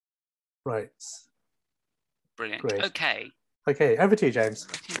Right. Brilliant. Great. Okay. Okay, over to you, James.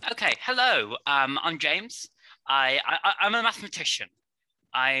 Okay. Hello. I'm James. I'm a mathematician.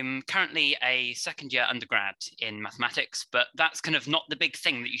 I'm currently a second year undergrad in mathematics, but that's kind of not the big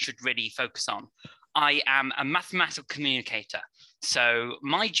thing that you should really focus on. I am a mathematical communicator. So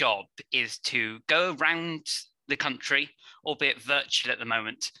my job is to go around the country, albeit virtual at the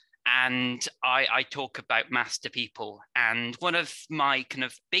moment, and I talk about maths to people. And one of my kind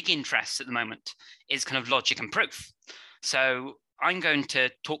of big interests at the moment is kind of logic and proof. So I'm going to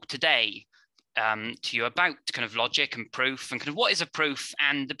talk today to you about kind of logic and proof and kind of what is a proof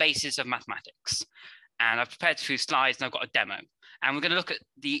and the basis of mathematics. And I've prepared a few slides and I've got a demo. And we're going to look at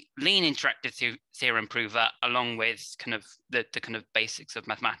the lean interactive theorem prover along with kind of the kind of basics of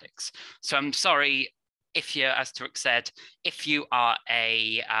mathematics. So I'm sorry if you're, as Tarek said, if you are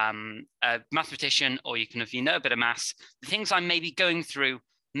a mathematician or you know a bit of maths, the things I'm maybe going through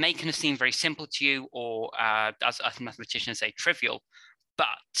may kind of seem very simple to you or as mathematicians say, trivial,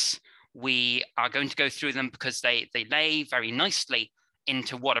 but we are going to go through them because they lay very nicely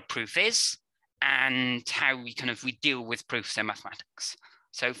into what a proof is and how we deal with proofs in mathematics.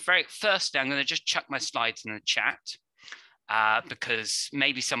 So firstly, I'm going to just chuck my slides in the chat because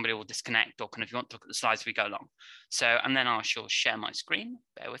maybe somebody will disconnect or kind of you want to look at the slides as we go along. So, and then I shall share my screen.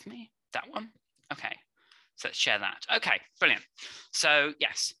 Bear with me. That one. Okay. So let's share that. Okay, brilliant. So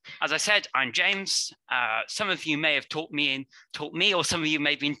yes, as I said, I'm James. Some of you may have taught me, or some of you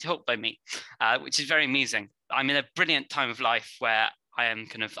may have been taught by me, which is very amusing. I'm in a brilliant time of life where I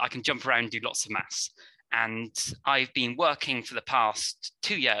can jump around and do lots of maths. And I've been working for the past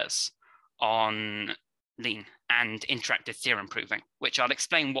 2 years on lean and interactive theorem proving, which I'll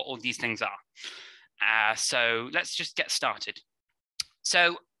explain what all these things are. So let's just get started.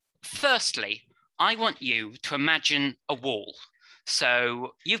 So firstly, I want you to imagine a wall.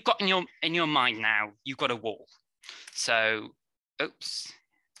 So you've got in your mind now, you've got a wall. So, oops,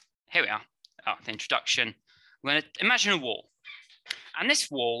 here we are. Oh, the introduction. We're going to imagine a wall. And this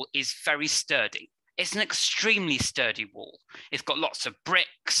wall is very sturdy. It's an extremely sturdy wall. It's got lots of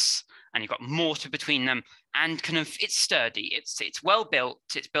bricks and you've got mortar between them and it's sturdy. It's well built.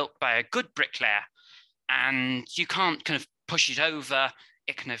 It's built by a good bricklayer and you can't push it over.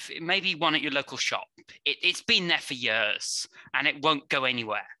 It may be one at your local shop. It's been there for years and it won't go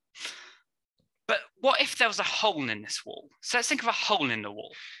anywhere. But what if there was a hole in this wall? So let's think of a hole in the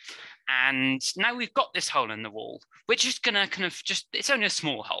wall. And now we've got this hole in the wall, we're just gonna it's only a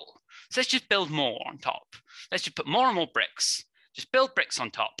small hole. So let's just build more on top. Let's just put more and more bricks, just build bricks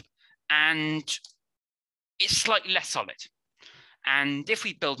on top and it's slightly less solid. And if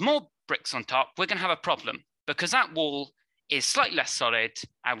we build more bricks on top, we're gonna have a problem because that wall is slightly less solid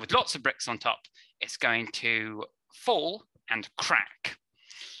and with lots of bricks on top, it's going to fall and crack.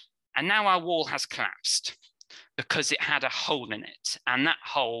 And now our wall has collapsed because it had a hole in it and that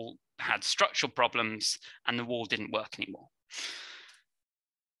hole had structural problems and the wall didn't work anymore.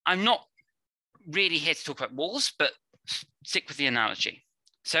 I'm not really here to talk about walls, but stick with the analogy.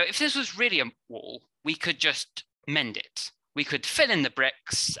 So if this was really a wall, we could just mend it. We could fill in the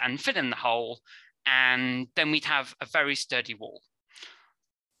bricks and fill in the hole and then we'd have a very sturdy wall.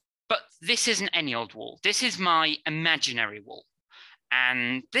 But this isn't any old wall. This is my imaginary wall.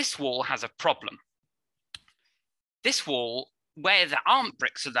 And this wall has a problem. This wall, where there aren't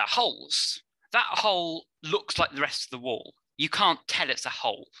bricks or there are holes, that hole looks like the rest of the wall. You can't tell it's a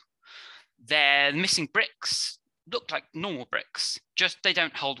hole. The missing bricks look like normal bricks, just they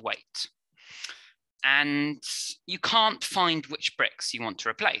don't hold weight. And you can't find which bricks you want to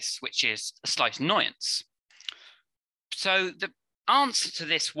replace, which is a slight annoyance. So the answer to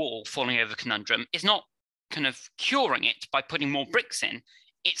this wall falling over conundrum is not curing it by putting more bricks in.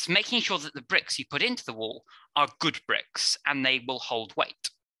 It's making sure that the bricks you put into the wall are good bricks and they will hold weight.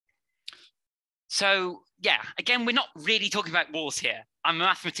 So yeah, again, we're not really talking about walls here. I'm a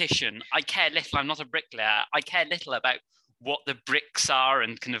mathematician. I care little. I'm not a bricklayer. I care little about what the bricks are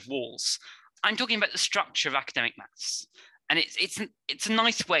and walls. I'm talking about the structure of academic maths. And it's a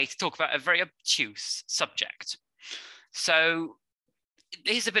nice way to talk about a very obtuse subject. So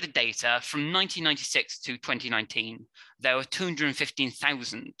here's a bit of data from 1996 to 2019. There were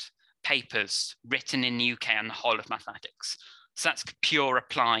 215,000 papers written in the UK on the whole of mathematics. So that's pure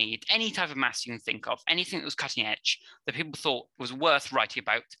applied, any type of maths you can think of, anything that was cutting edge that people thought was worth writing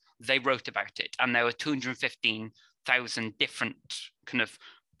about, they wrote about it. And there were 215,000 different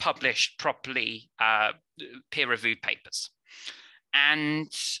published properly peer-reviewed papers.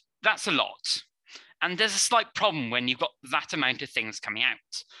 And that's a lot. And there's a slight problem when you've got that amount of things coming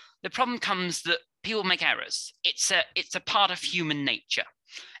out. The problem comes that people make errors. It's a part of human nature.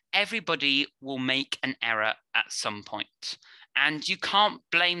 everybody will make an error at some point. And you can't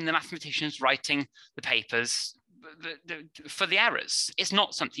blame the mathematicians writing the papers for the errors. It's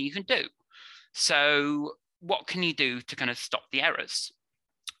not something you can do. So what can you do to kind of stop the errors?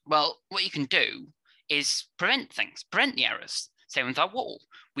 Well, what you can do is prevent things, prevent the errors. Same with our wall.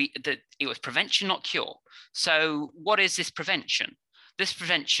 It was prevention, not cure. So what is this prevention? This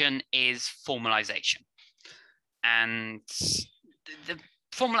prevention is formalization. And the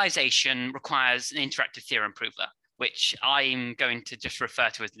formalization requires an interactive theorem prover, which I'm going to just refer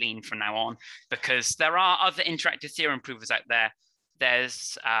to as Lean from now on, because there are other interactive theorem provers out there.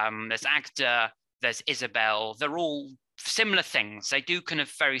 There's Agda, there's Isabel. They're all similar things. They do kind of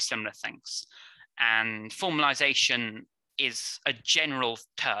very similar things. And formalization is a general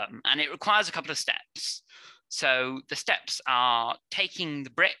term, and it requires a couple of steps. So the steps are taking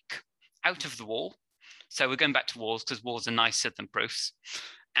the brick out of the wall. So we're going back to walls because walls are nicer than proofs.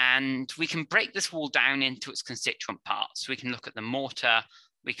 And we can break this wall down into its constituent parts. We can look at the mortar,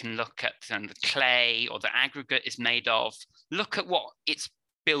 we can look at the clay or the aggregate is made of, look at what it's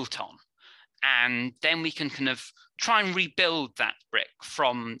built on. And then we can kind of try and rebuild that brick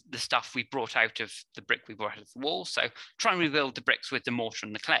from the stuff we brought out of the brick we brought out of the wall. So try and rebuild the bricks with the mortar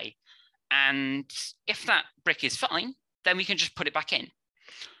and the clay. And if that brick is fine, then we can just put it back in.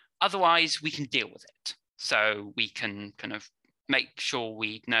 Otherwise, we can deal with it. So we can kind of make sure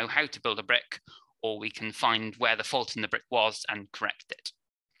we know how to build a brick, or we can find where the fault in the brick was and correct it.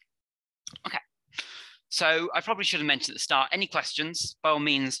 Okay. So I probably should have mentioned at the start, any questions, by all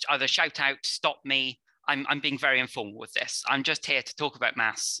means, either shout out, stop me. I'm being very informal with this. I'm just here to talk about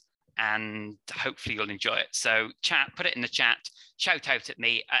maths, and hopefully you'll enjoy it. So chat, put it in the chat, shout out at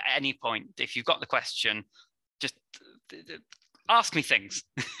me at any point. If you've got the question, just ask me things.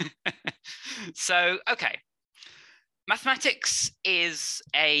 So, okay. Mathematics is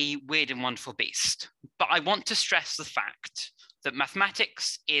a weird and wonderful beast, but I want to stress the fact that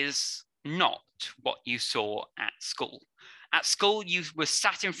mathematics is not what you saw at school. At school, you were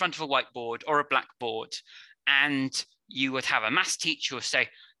sat in front of a whiteboard or a blackboard, and you would have a maths teacher who would say,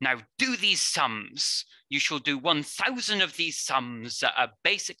 now do these sums. You shall do 1,000 of these sums that are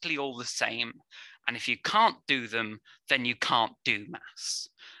basically all the same. And if you can't do them, then you can't do maths.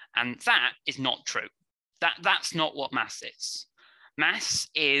 And that is not true. That's not what maths is. Maths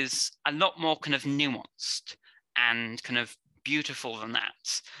is a lot more kind of nuanced and kind of beautiful than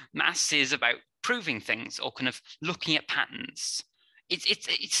that. Maths is about proving things or kind of looking at patterns.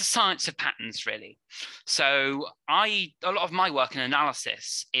 It's a science of patterns, really. So a lot of my work in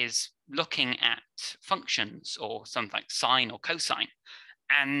analysis is looking at functions or something like sine or cosine,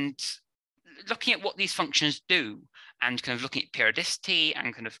 and looking at what these functions do, and kind of looking at periodicity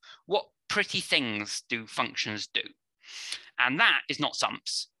and kind of what pretty things do functions do. And that is not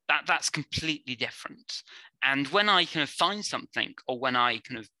sums. That's completely different. And when I kind of find something, or when I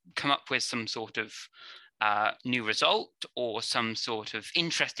kind of come up with some sort of new result or some sort of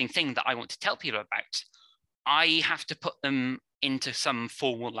interesting thing that I want to tell people about, I have to put them into some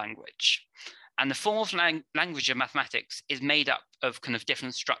formal language. And the formal language of mathematics is made up of kind of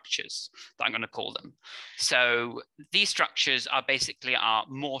different structures that I'm going to call them. So these structures are basically our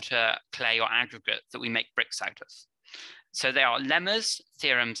mortar, clay, or aggregate that we make bricks out of. So they are lemmas,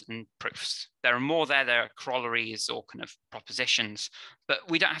 theorems, and proofs. There are more there. There are corollaries or kind of propositions, but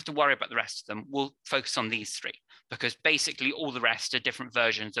we don't have to worry about the rest of them. We'll focus on these three, because basically all the rest are different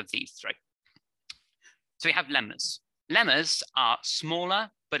versions of these three. So we have lemmas. Lemmas are smaller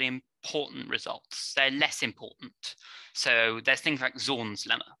but important results. They're less important. So there's things like Zorn's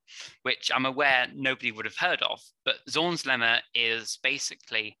lemma, which I'm aware nobody would have heard of, but Zorn's lemma is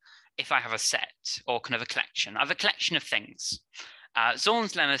basically, if I have a set or kind of a collection, I have a collection of things.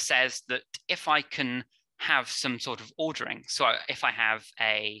 Zorn's lemma says that if I can have some sort of ordering, so if I have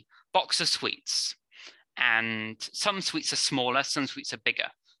a box of sweets, and some sweets are smaller, some sweets are bigger.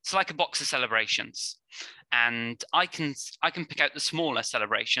 It's like a box of celebrations. And I can pick out the smaller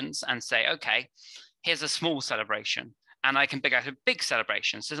celebrations and say, okay, here's a small celebration. And I can pick out a big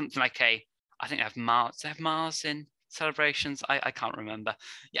celebration. So something like I think they have Mars. Do they have Mars in celebrations? I can't remember.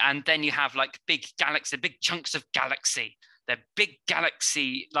 Yeah, and then you have like big galaxy, big chunks of galaxy. They're big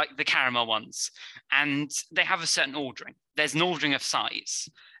galaxy, like the caramel ones. And they have a certain ordering. There's an ordering of size.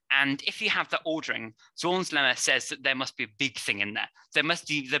 And if you have that ordering, Zorn's lemma says that there must be a big thing in there. There must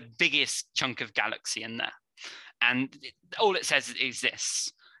be the biggest chunk of galaxy in there. And all it says is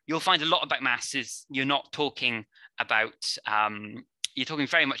this. You'll find a lot about maths is you're not talking about, you're talking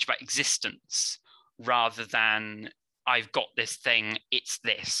very much about existence rather than I've got this thing, it's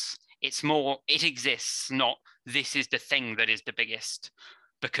this. It's more, it exists, not this is the thing that is the biggest.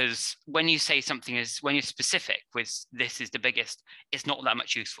 because when you say something is, when you're specific with this is the biggest, it's not that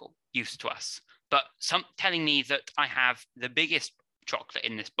much use to us. But telling me that I have the biggest chocolate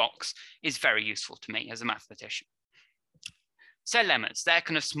in this box is very useful to me as a mathematician. So lemmas, they're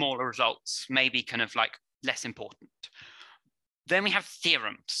kind of smaller results, maybe kind of like less important. Then we have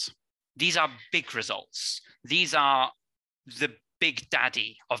theorems. These are big results. These are the big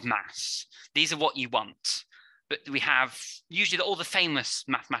daddy of maths. These are what you want. But we have usually all the famous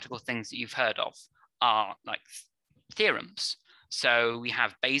mathematical things that you've heard of are like theorems. So we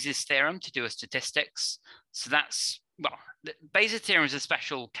have Bayes' theorem to do with statistics. So that's, well, Bayes' theorem is a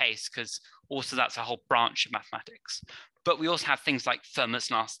special case because also that's a whole branch of mathematics. But we also have things like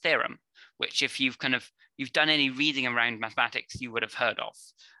Fermat's last theorem, which if you've done any reading around mathematics, you would have heard of.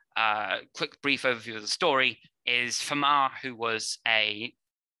 Quick brief overview of the story is Fermat, who was a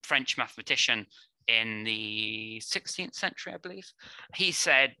French mathematician in the 16th century, I believe. He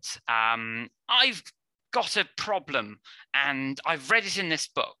said, I've got a problem and I've read it in this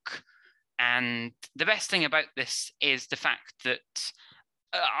book. And the best thing about this is the fact that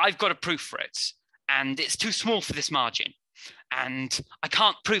I've got a proof for it and it's too small for this margin. And I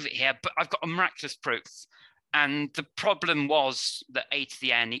can't prove it here, but I've got a miraculous proof. And the problem was that a to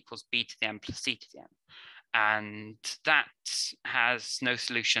the n equals b to the n plus c to the n. And that has no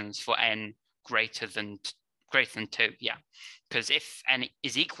solutions for n greater than 2, yeah. Because if n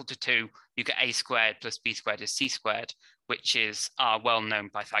is equal to 2, you get a squared plus b squared is c squared, which is our well-known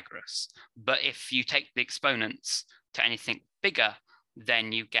Pythagoras. But if you take the exponents to anything bigger,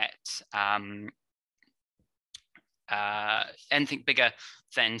 then you get anything bigger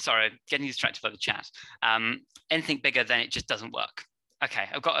than, sorry, getting distracted by the chat. Anything bigger, then it just doesn't work. Okay,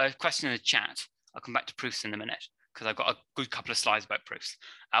 I've got a question in the chat. I'll come back to proofs in a minute because I've got a good couple of slides about proofs.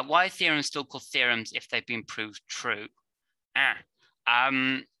 Why are theorems still called theorems if they've been proved true?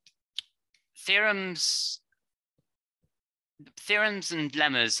 Theorems and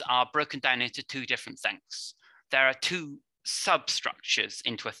lemmas are broken down into two different things. There are two substructures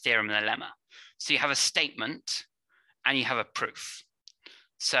into a theorem and a lemma. So you have a statement and you have a proof.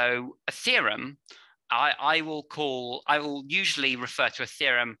 So a theorem, I will usually refer to a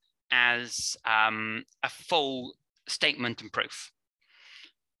theorem as a full statement and proof.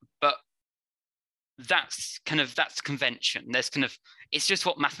 But that's convention. It's just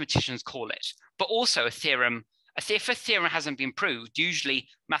what mathematicians call it. But also a theorem, if a theorem hasn't been proved, usually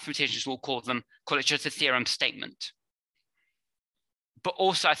mathematicians will call it just a theorem statement. But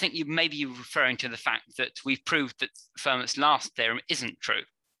also, I think you may be referring to the fact that we've proved that Fermat's last theorem isn't true,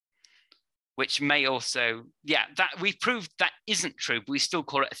 which may also, yeah, that we've proved that isn't true, but we still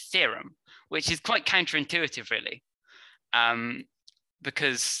call it a theorem, which is quite counterintuitive, really,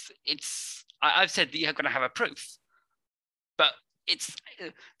 because I've said that you're going to have a proof, but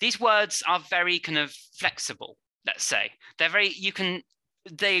these words are very kind of flexible. Let's say they're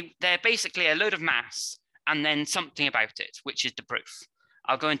basically a load of maths and then something about it, which is the proof.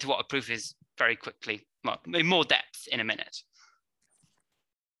 I'll go into what a proof is very quickly, well, in more depth in a minute.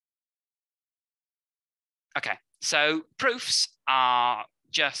 Okay, so proofs are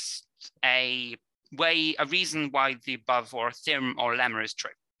just a reason why the above or a theorem or a lemma is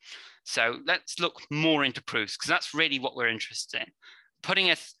true. So let's look more into proofs because that's really what we're interested in. Putting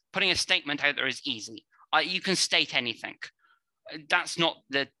a statement out there is easy. You can state anything. That's not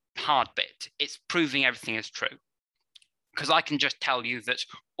the hard bit. It's proving everything is true. Because I can just tell you that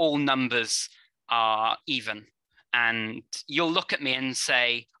all numbers are even. And you'll look at me and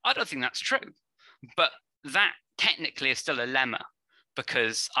say, I don't think that's true. But that technically is still a lemma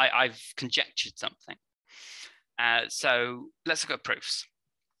because I've conjectured something. So let's look at proofs.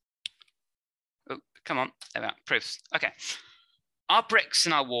 Oh, come on, there we are, proofs. Okay, our bricks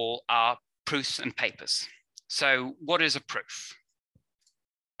in our wall are proofs and papers. So what is a proof?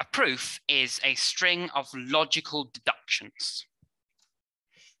 A proof is a string of logical deductions.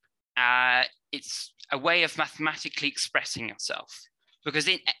 It's a way of mathematically expressing yourself. Because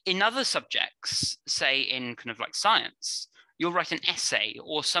in other subjects, say in kind of like science, you'll write an essay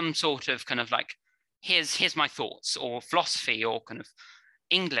or some sort of kind of like, here's my thoughts, or philosophy or kind of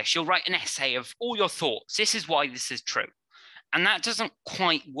English, you'll write an essay of all your thoughts. This is why this is true. And that doesn't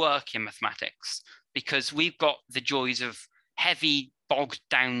quite work in mathematics because we've got the joys of heavy bogged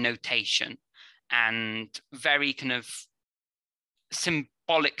down notation and very kind of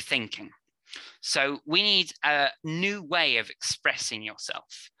symbolic thinking. So we need a new way of expressing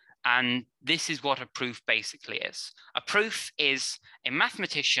yourself. And this is what a proof basically is. A proof is a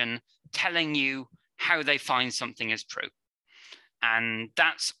mathematician telling you how they find something is true. And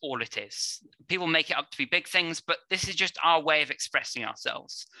that's all it is. People make it up to be big things, but this is just our way of expressing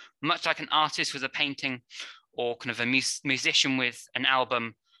ourselves. Much like an artist with a painting or kind of a musician with an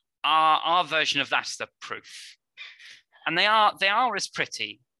album, our version of that is the proof. And they are as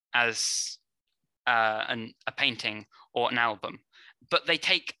pretty as a painting or an album, but they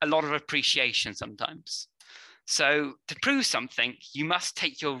take a lot of appreciation sometimes. So to prove something, you must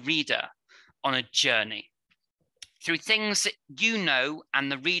take your reader on a journey through things that you know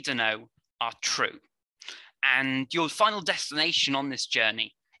and the reader know are true. And your final destination on this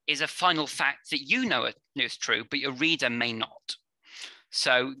journey is a final fact that you know is true, but your reader may not.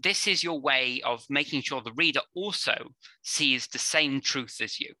 So this is your way of making sure the reader also sees the same truth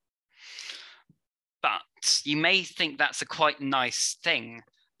as you. But you may think that's a quite nice thing.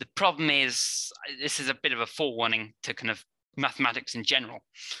 The problem is, this is a bit of a forewarning to kind of mathematics in general.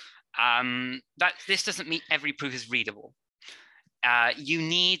 That this doesn't mean every proof is readable. You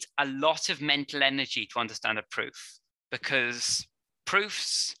need a lot of mental energy to understand a proof, because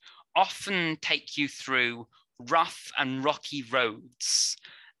proofs often take you through rough and rocky roads,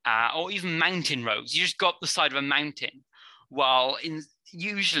 or even mountain roads. You just go up the side of a mountain, while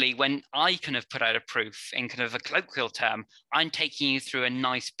usually when I kind of put out a proof in kind of a colloquial term, I'm taking you through a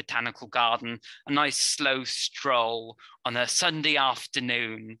nice botanical garden, a nice slow stroll on a Sunday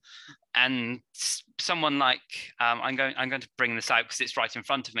afternoon. And someone like, I'm going to bring this out because it's right in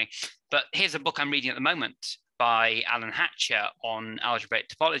front of me, but here's a book I'm reading at the moment by Alan Hatcher on algebraic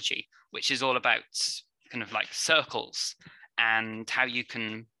topology, which is all about kind of like circles and how you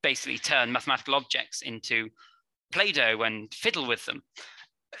can basically turn mathematical objects into Play-Doh and fiddle with them.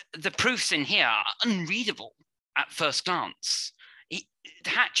 The proofs in here are unreadable at first glance.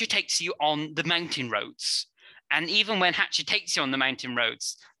 Hatcher takes you on the mountain roads. And even when Hatcher takes you on the mountain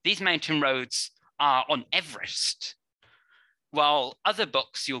roads, these mountain roads are on Everest. While other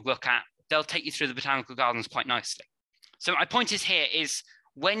books you'll look at, they'll take you through the botanical gardens quite nicely. So my point is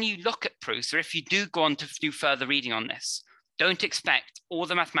when you look at proofs, or if you do go on to do further reading on this, don't expect all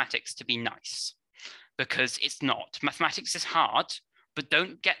the mathematics to be nice, because it's not. Mathematics is hard, but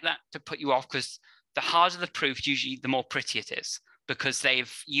don't get that to put you off, because the harder the proof, usually the more pretty it is, because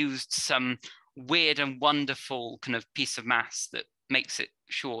they've used some weird and wonderful kind of piece of maths that makes it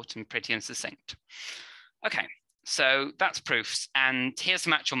short and pretty and succinct. Okay, so that's proofs, and here's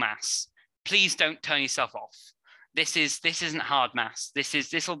some actual maths. Please don't turn yourself off. This isn't hard maths.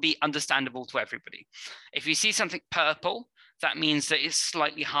 This will be understandable to everybody. If you see something purple, that means that it's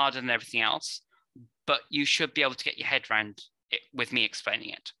slightly harder than everything else, but you should be able to get your head around it with me explaining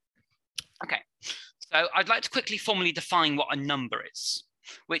it. Okay, so I'd like to quickly formally define what a number is,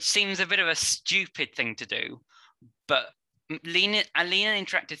 which seems a bit of a stupid thing to do, but linear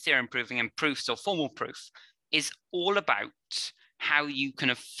interactive theorem proving and proofs or formal proof is all about how you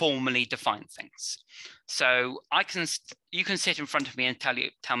kind of formally define things. So you can sit in front of me and tell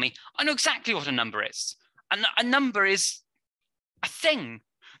me, I know exactly what a number is. And a number is a thing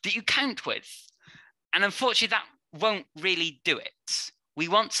that you count with. And unfortunately, that won't really do it. We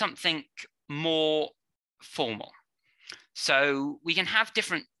want something more formal. So we can have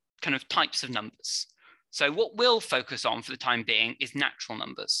different kind of types of numbers. So what we'll focus on for the time being is natural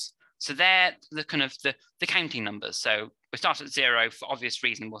numbers. So they're the kind of the counting numbers. So we start at 0 for obvious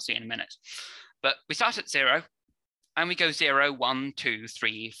reason, we'll see in a minute. But we start at 0 and we go 0, 1, 2,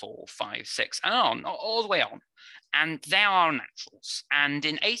 3, 4, 5, 6, and on, all the way on. And they are naturals. And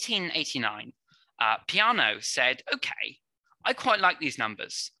in 1889, Peano said, okay, I quite like these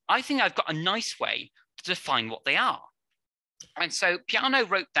numbers. I think I've got a nice way to define what they are. And so Peano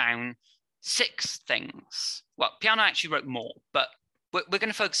wrote down 6 things. Well, Peano actually wrote more, but we're going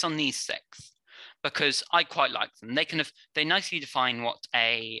to focus on these 6 because I quite like them. They nicely define what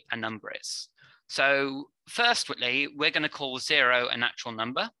a number is. So firstly, we're going to call 0 a natural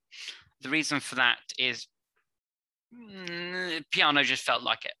number. The reason for that is Peano just felt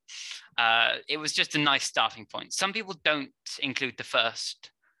like it. It was just a nice starting point. Some people don't include the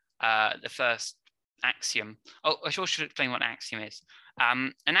first axiom. Oh, I should explain what an axiom is.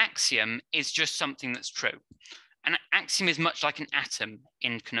 An axiom is just something that's true. An axiom is much like an atom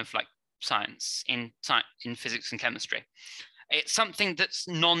in kind of like science, in physics and chemistry. It's something that's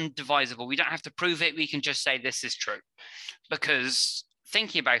non-divisible. We don't have to prove it. We can just say this is true. Because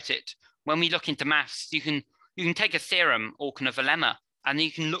thinking about it, when we look into maths, you can take a theorem or kind of a lemma, and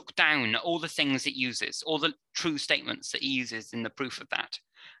you can look down at all the things it uses, all the true statements that it uses in the proof of that.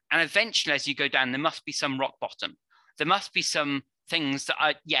 And eventually, as you go down, there must be some rock bottom. There must be some things that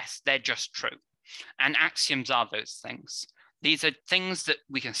are, yes, they're just true. And axioms are those things. These are things that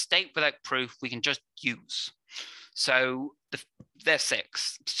we can state without proof, we can just use. So there's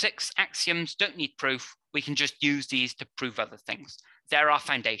six. Six axioms, don't need proof. We can just use these to prove other things. There are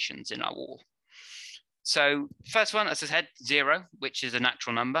foundations in our wall. So first one, as I said, 0, which is a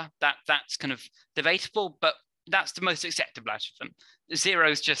natural number. That's kind of debatable, but that's the most acceptable out of them.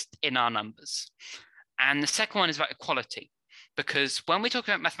 0 is just in our numbers. And the second one is about equality, because when we talk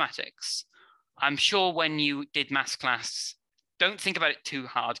about mathematics, I'm sure when you did maths class, don't think about it too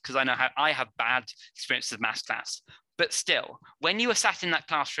hard, because I know how I have bad experiences of maths class. But still, when you were sat in that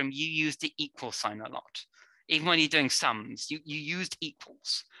classroom, you used the equal sign a lot. Even when you're doing sums, you used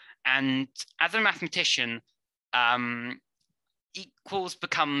equals. And as a mathematician, equals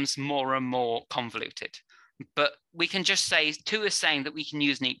becomes more and more convoluted. But we can just say 2 is saying that we can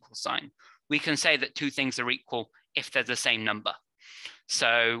use an equal sign. We can say that 2 things are equal if they're the same number.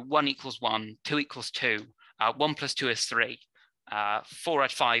 So 1 equals 1, 2 equals 2, 1 plus 2 is 3, 4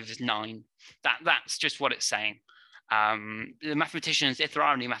 add 5 is 9. That's just what it's saying. The mathematicians, if there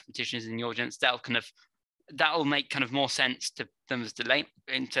are any mathematicians in the audience, that'll make kind of more sense to them as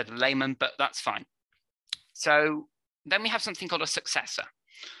instead of layman, but that's fine. So then we have something called a successor.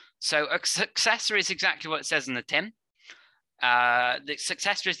 So a successor is exactly what it says in the tin. The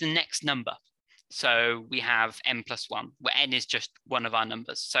successor is the next number. So we have n plus 1, where n is just one of our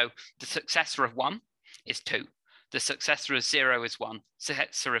numbers. So the successor of 1 is 2. The successor of 0 is 1.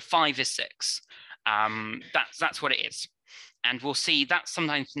 Successor of 5 is 6. That's what it is. And we'll see that's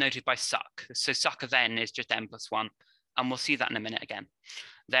sometimes noted by suc. So suc of n is just n plus 1. And we'll see that in a minute again.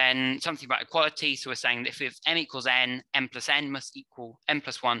 Then something about equality. So we're saying that if n equals n, n plus n must equal n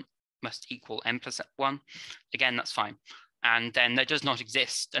plus 1 must equal n plus 1. Again, that's fine. And then there does not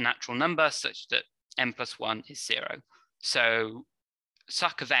exist a natural number such that n plus 1 is 0. So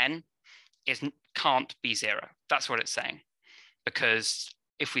suc of n can't be 0. That's what it's saying. Because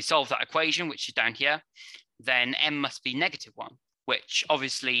if we solve that equation, which is down here, then n must be negative 1, which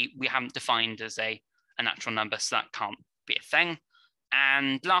obviously we haven't defined as a natural number, so that can't be a thing.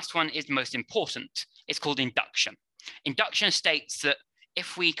 And last one is the most important. It's called induction. Induction states that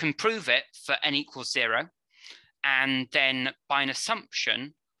if we can prove it for n equals 0, and then by an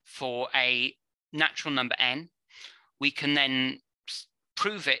assumption for a natural number n, we can then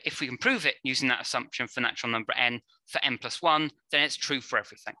prove it. If we can prove it using that assumption for natural number n for n plus 1, then it's true for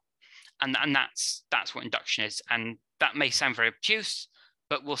everything. And that's what induction is. And that may sound very obtuse,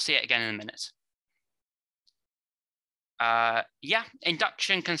 but we'll see it again in a minute.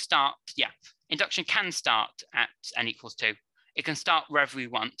 Induction can start at n equals 2. It can start wherever we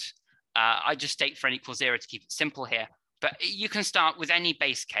want. I just state for n equals 0 to keep it simple here, but you can start with any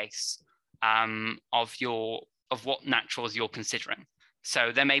base case of what naturals you're considering.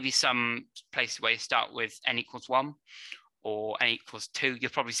 So there may be some places where you start with n equals 1 or n equals 2. You're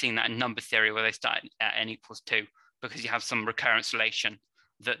probably seeing that in number theory where they start at n equals 2 because you have some recurrence relation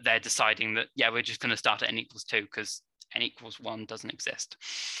that they're deciding that, yeah, we're just going to start at n equals 2 because n equals 1 doesn't exist.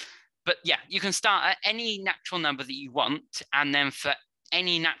 But yeah, you can start at any natural number that you want, and then for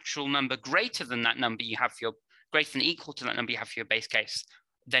any natural number greater than that number you have for your, greater than equal to that number you have for your base case,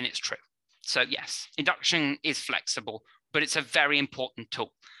 then it's true. So yes, induction is flexible, but it's a very important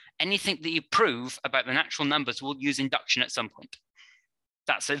tool. Anything that you prove about the natural numbers will use induction at some point.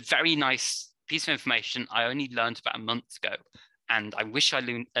 That's a very nice piece of information I only learned about a month ago, and I wish I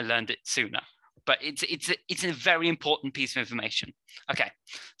learned it sooner. But it's a very important piece of information. Okay,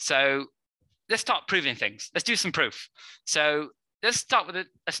 so let's start proving things. Let's do some proof. So let's start with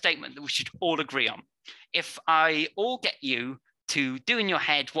a statement that we should all agree on. If I all get you to do in your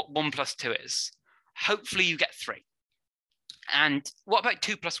head what 1 plus 2 is, hopefully you get 3. And what about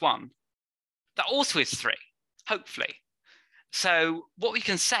 2 plus 1? That also is 3, hopefully. So what we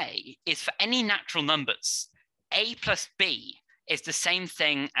can say is for any natural numbers, a plus b is the same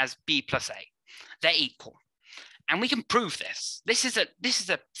thing as b plus a. They're equal. And we can prove this. This is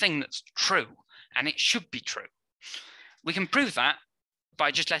a thing that's true, and it should be true. We can prove that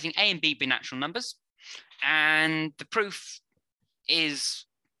by just letting a and b be natural numbers. And the proof is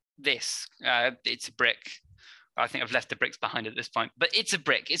this. It's a brick. I think I've left the bricks behind at this point, but it's a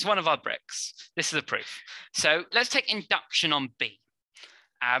brick. It's one of our bricks. This is a proof. So let's take induction on B.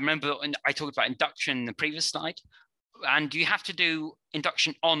 Remember, I talked about induction in the previous slide, and you have to do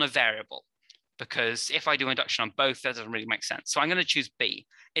induction on a variable, because if I do induction on both, that doesn't really make sense. So I'm going to choose B.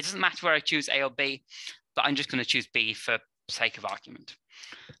 It doesn't matter where I choose A or B, but I'm just going to choose B for sake of argument.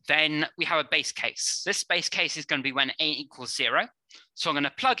 Then we have a base case. This base case is going to be when A equals 0. So I'm going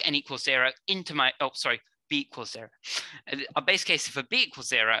to plug N equals 0 into my, B equals 0. Our base case is for B equals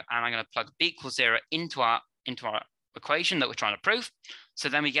 0, and I'm going to plug B equals 0 into our equation that we're trying to prove. So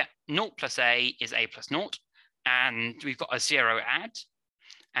then we get 0 plus A is A plus 0. and we've got a zero add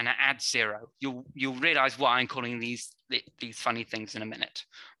and an add zero. You'll realize why I'm calling these funny things in a minute.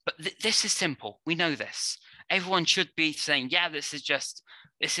 But this is simple. We know this. Everyone should be saying, yeah, this is just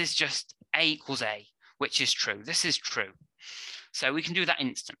A equals A, which is true. This is true. So we can do that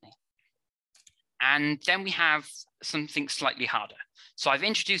instantly. And then we have something slightly harder. So I've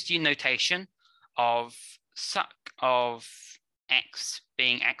introduced you notation of suc of x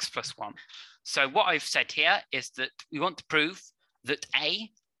being x plus 1. So what I've said here is that we want to prove that A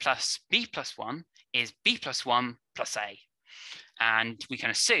plus B plus 1 is B plus 1 plus A. And we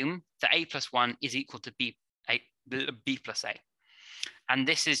can assume that A plus 1 is equal to B plus A. And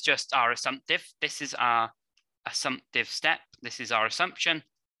this is just our assumptive. This is our assumptive step. This is our assumption.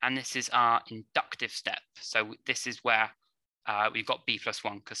 And this is our inductive step. So this is where we've got B plus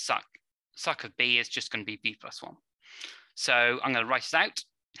 1, because suc of B is just going to be B plus 1. So I'm going to write it out.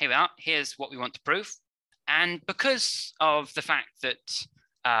 Here we are. Here's what we want to prove. And because of the fact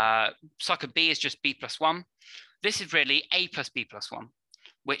that suc of B is just B plus 1, this is really A plus B plus 1,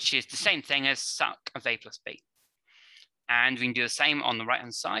 which is the same thing as suc of A plus B. And we can do the same on the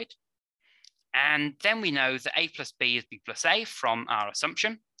right-hand side. And then we know that A plus B is B plus A from our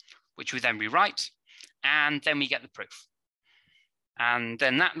assumption, which we then rewrite, and then we get the proof. And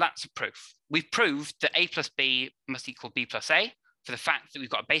then that's a proof. We've proved that A plus B must equal B plus A for the fact that we've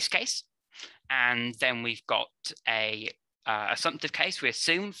got a base case, and then we've got a assumptive case. We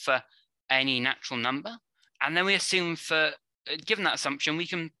assume for any natural number, and then we assume for, given that assumption, we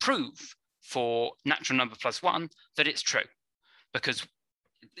can prove for natural number plus 1 that it's true. Because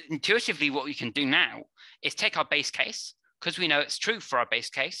intuitively what we can do now is take our base case, because we know it's true for our base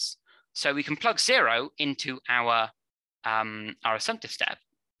case, so we can plug 0 into our assumptive step.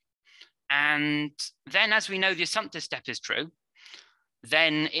 And then as we know the assumptive step is true,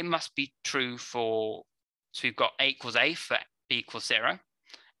 then it must be true for, so we've got A equals A for B equals 0.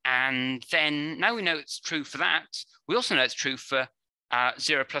 And then now we know it's true for that, we also know it's true for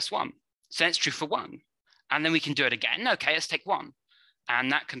 0 plus 1. So it's true for 1. And then we can do it again. Okay, let's take 1.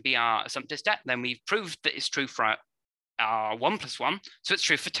 And that can be our assumptive step. Then we've proved that it's true for our 1 plus 1. So it's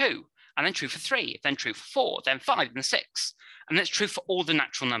true for 2, and then true for 3, then true for 4, then 5, then 6. And that's true for all the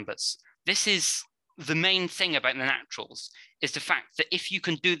natural numbers. This is the main thing about the naturals, is the fact that if you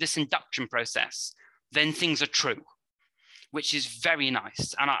can do this induction process, then things are true, which is very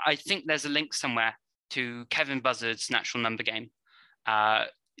nice. And I think there's a link somewhere to Kevin Buzzard's natural number game,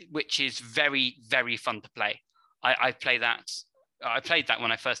 which is very, very fun to play. I played that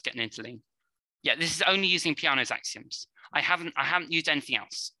when I first get into Lean. Yeah, this is only using Peano's axioms. I haven't used anything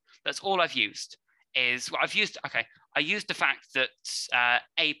else. That's all I've used. Is what I've used. Okay, I used the fact that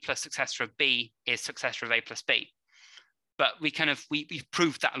A plus successor of B is successor of A plus B, but we've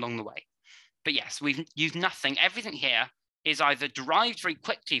proved that along the way. But yes, we've used nothing. Everything here is either derived very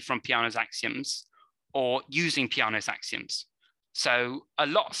quickly from Peano's axioms or using Peano's axioms. So a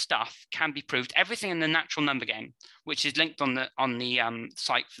lot of stuff can be proved. Everything in the natural number game, which is linked on the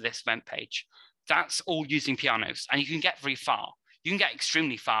site for this event page, that's all using Peano's, and you can get very far. You can get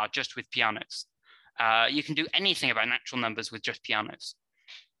extremely far just with Peano's. You can do anything about natural numbers with just Peano's.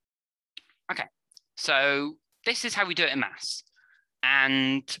 Okay, so this is how we do it in maths.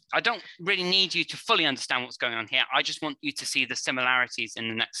 And I don't really need you to fully understand what's going on here. I just want you to see the similarities in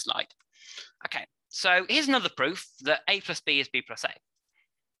the next slide. Okay, so here's another proof that A plus B is B plus A.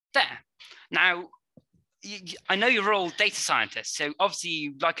 There. Now, I know you're all data scientists, so obviously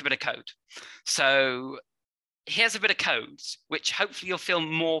you like a bit of code. So here's a bit of code, which hopefully you'll feel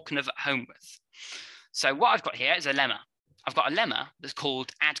more kind of at home with. So what I've got here is a lemma. I've got a lemma that's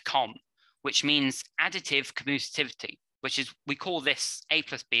called ADCOM, which means additive commutativity, which is, we call this A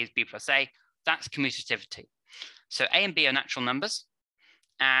plus B is B plus A. That's commutativity. So A and B are natural numbers.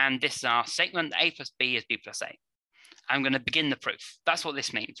 And this is our statement that A plus B is B plus A. I'm going to begin the proof. That's what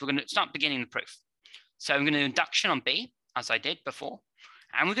this means. We're going to start beginning the proof. So I'm going to do induction on B, as I did before.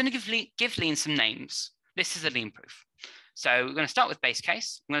 And we're going to give Lean some names. This is a Lean proof. So we're going to start with base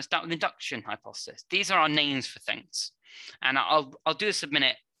case. I'm going to start with induction hypothesis. These are our names for things. And I'll do this in a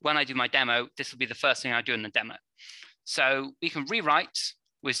minute. When I do my demo, this will be the first thing I do in the demo. So we can rewrite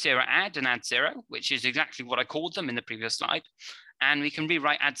with 0 add and add 0, which is exactly what I called them in the previous slide. And we can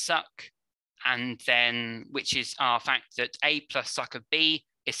rewrite add suc, and then, which is our fact that A plus suc of B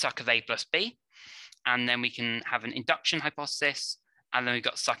is suc of A plus B. And then we can have an induction hypothesis. And then we've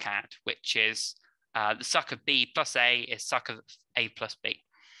got suc add, which is the suc of B plus A is suc of A plus B,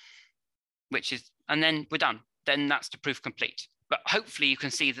 which is, and then we're done. Then that's the proof complete. But hopefully you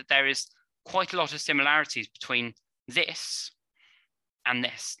can see that there is quite a lot of similarities between this and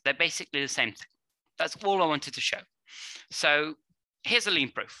this. They're basically the same thing. That's all I wanted to show. So here's a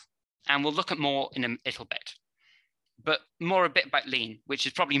lean proof, and we'll look at more in a little bit, but more a bit about lean, which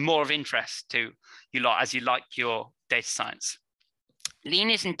is probably more of interest to you lot as you like your data science.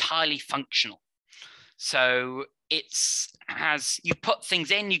 Lean is entirely functional. So you put things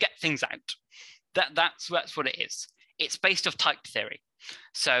in, you get things out. That's what it is. It's based off type theory.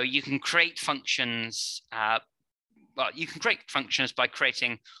 So you can create functions. You can create functions by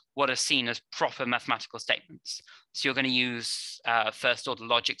creating what are seen as proper mathematical statements. So you're going to use first order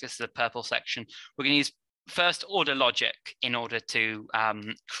logic. This is the purple section. We're going to use first order logic in order to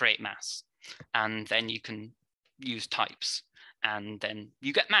create mass. And then you can use types, and then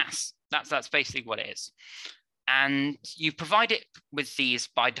you get mass. That's basically what it is. And you provide it with these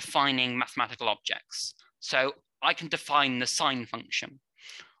by defining mathematical objects. So I can define the sine function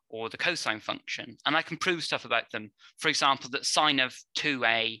or the cosine function, and I can prove stuff about them. For example, that sine of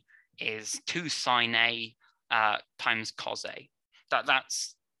 2a is 2 sine a times cos a.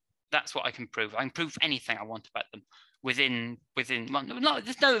 That's what I can prove. I can prove anything I want about them within well, no,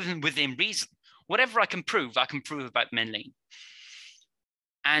 there's no within reason. Whatever I can prove about them in lean.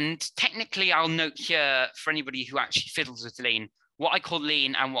 And technically, I'll note here for anybody who actually fiddles with lean, what I call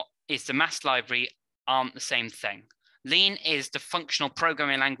lean and what is the mass library aren't the same thing. Lean is the functional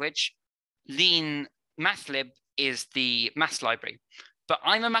programming language. Lean mathlib is the mass library. But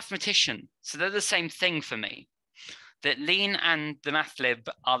I'm a mathematician, so they're the same thing for me. That lean and the mathlib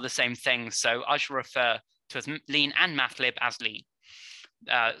are the same thing, so I shall refer to as lean and mathlib as lean.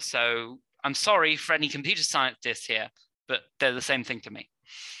 So I'm sorry for any computer scientists here, but they're the same thing to me.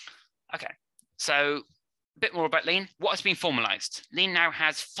 Okay, so a bit more about lean. What has been formalized? Lean now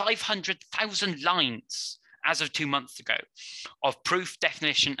has 500,000 lines as of 2 months ago of proof,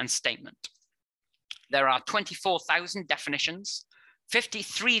 definition, and statement. There are 24,000 definitions,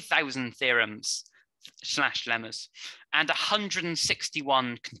 53,000 theorems / lemmas, and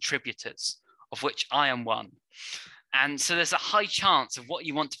 161 contributors, of which I am one. And so there's a high chance of what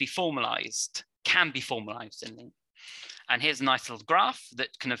you want to be formalized can be formalized in lean. And here's a nice little graph that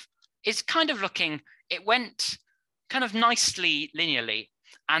is kind of looking, it went kind of nicely linearly,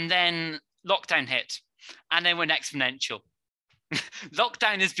 and then lockdown hit, and then went exponential.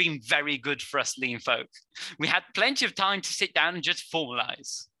 Lockdown has been very good for us lean folk. We had plenty of time to sit down and just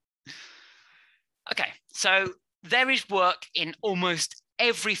formalize. Okay, so there is work in almost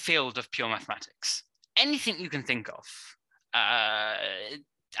every field of pure mathematics. Anything you can think of,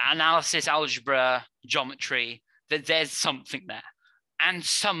 analysis, algebra, geometry, that there's something there. And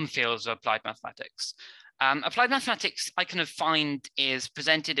some fields of applied mathematics. Applied mathematics, I kind of find, is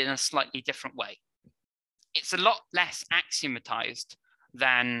presented in a slightly different way. It's a lot less axiomatized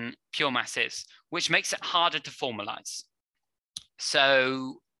than pure maths is, which makes it harder to formalize.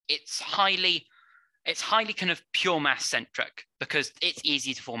 So it's highly kind of pure maths centric because it's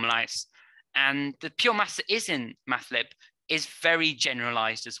easy to formalize. And the pure maths that is in mathlib is very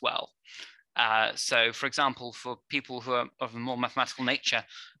generalized as well. So for example, for people who are of a more mathematical nature,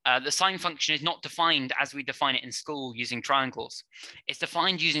 the sine function is not defined as we define it in school using triangles. It's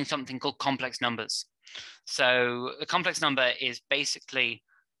defined using something called complex numbers. So the complex number is basically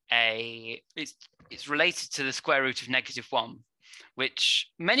it's related to the square root of -1,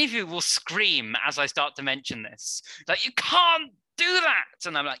 which many of you will scream as I start to mention this. Like, you can't do that.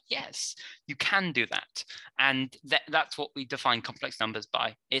 And I'm like, yes, you can do that. And that's what we define complex numbers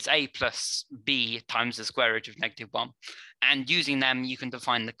by. It's a plus b times the square root of -1. And using them, you can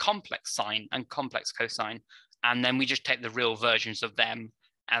define the complex sine and complex cosine. And then we just take the real versions of them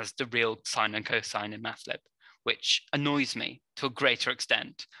as the real sine and cosine in mathlib, which annoys me to a greater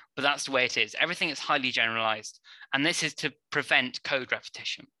extent. But that's the way it is. Everything is highly generalized. And this is to prevent code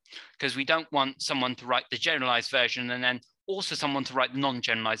repetition, because we don't want someone to write the generalized version and then also someone to write the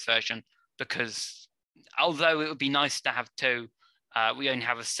non-generalized version, because although it would be nice to have two, we only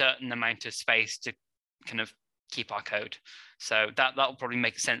have a certain amount of space to kind of keep our code. So that will probably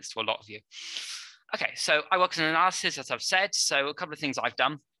make sense to a lot of you. Okay, so I work in analysis, as I've said. So a couple of things I've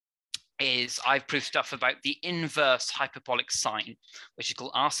done is I've proved stuff about the inverse hyperbolic sine, which is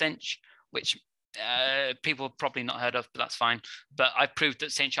called arsench, which people have probably not heard of, but that's fine. But I proved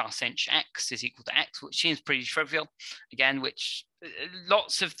that sinh arsench x is equal to x, which seems pretty trivial. Again, which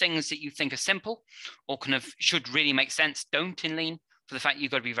lots of things that you think are simple or kind of should really make sense don't in lean, for the fact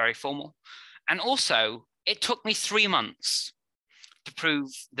you've got to be very formal. And also, it took me 3 months to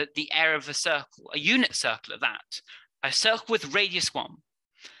prove that the area of a circle, a unit circle at that, a circle with radius 1,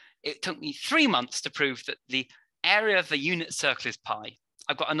 it took me 3 months to prove that the area of a unit circle is pi.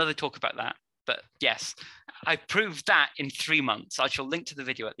 I've got another talk about that, But yes, I proved that in 3 months. I shall link to the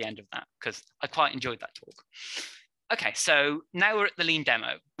video at the end of that because I quite enjoyed that talk. Okay, so now we're at the lean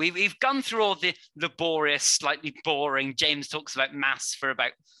demo. We've gone through all the laborious, slightly boring. James talks about maths for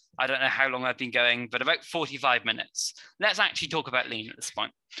about, I don't know how long I've been going, but about 45 minutes. Let's actually talk about lean at this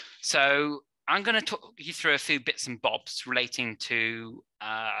point. So I'm going to talk you through a few bits and bobs relating to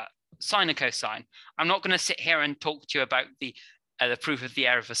sine and cosine. I'm not going to sit here and talk to you about the proof of the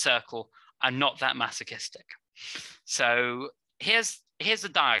area of a circle. I'm not that masochistic. So here's a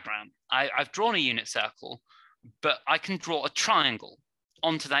diagram. I've drawn a unit circle, but I can draw a triangle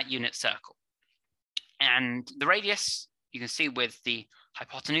onto that unit circle. And the radius, you can see with the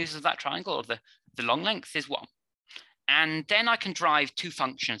hypotenuse of that triangle, or the long length, is 1. And then I can derive 2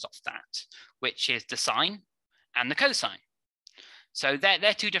 functions off that, which is the sine and the cosine. So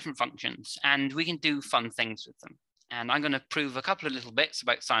they're 2 different functions, and we can do fun things with them. And I'm going to prove a couple of little bits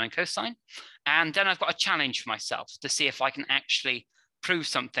about sine and cosine. And then I've got a challenge for myself to see if I can actually prove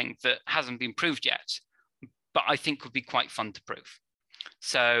something that hasn't been proved yet, but I think would be quite fun to prove.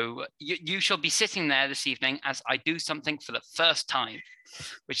 So you shall be sitting there this evening as I do something for the first time,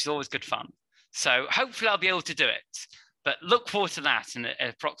 which is always good fun. So hopefully I'll be able to do it, but look forward to that in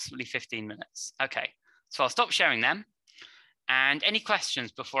approximately 15 minutes. Okay, so I'll stop sharing them. And any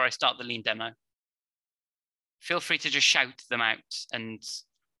questions before I start the lean demo? Feel free to just shout them out and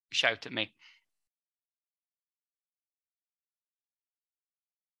shout at me.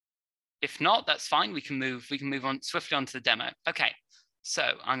 If not, that's fine. We can move on swiftly onto the demo. Okay, so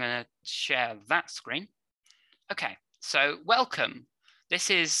I'm going to share that screen. Okay, so welcome. This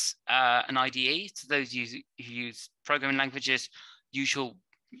is an IDE. To those who use programming languages, you shall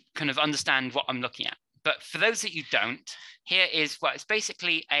kind of understand what I'm looking at. But for those that you don't, here is what it's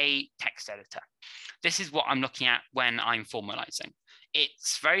basically a text editor. This is what I'm looking at when I'm formalizing.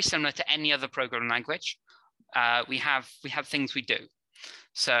 It's very similar to any other programming language. We have things we do.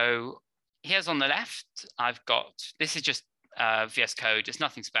 So here's on the left, I've got, this is just VS Code, it's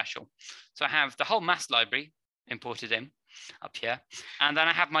nothing special. So I have the whole maths library imported in up here, and then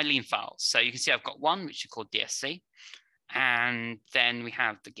I have my lean files. So you can see I've got one, which is called DSC, and then we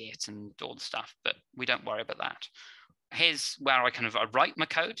have the Git and all the stuff, but we don't worry about that. Here's where I write my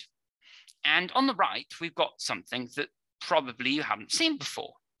code. And on the right, we've got something that probably you haven't seen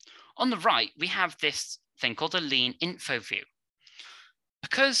before. On the right, we have this thing called a lean info view.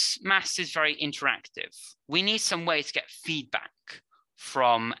 Because maths is very interactive, we need some way to get feedback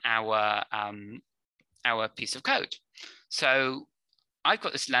from our piece of code. So I've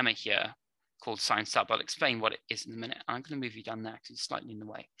got this lemma here called sine sub. I'll explain what it is in a minute. I'm going to move you down there because it's slightly in the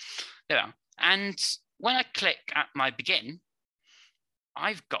way. There we are. And when I click at my begin,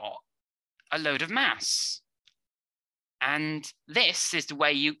 I've got a load of maths. And this is the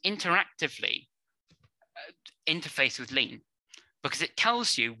way you interactively interface with lean, because it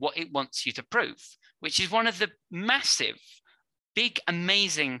tells you what it wants you to prove, which is one of the massive, big,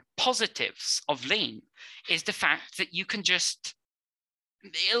 amazing positives of lean, is the fact that you can just,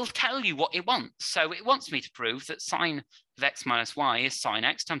 it'll tell you what it wants. So it wants me to prove that sine of x minus y is sine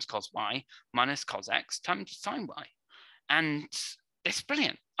x times cos y minus cos x times sine y. And it's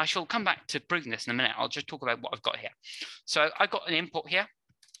brilliant. I shall come back to proving this in a minute. I'll just talk about what I've got here. So I've got an import here.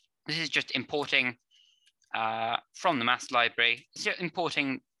 This is just importing from the maths library. It's just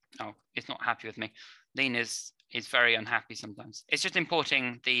importing, oh, it's not happy with me. Lean is very unhappy sometimes. It's just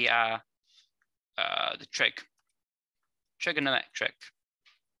importing the trigonometric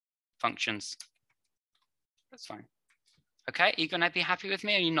functions. That's fine. Okay, are you going to be happy with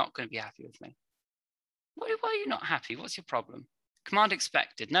me, or are you not going to be happy with me? Why are you not happy? What's your problem? Command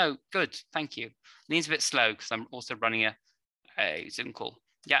expected. No, good, thank you. Lean's a bit slow because I'm also running a Zoom call.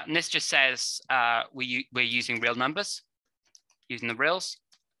 Yeah, and this just says we're using real numbers, using the reals.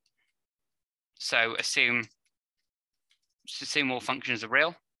 So assume all functions are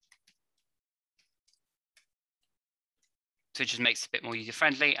real. So it just makes it a bit more user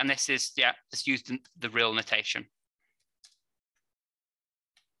friendly. And this is, yeah, just use the real notation.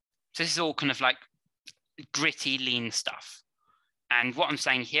 So this is all kind of like gritty, lean stuff. And what I'm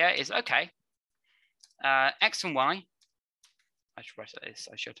saying here is, okay, X and Y, I should write this,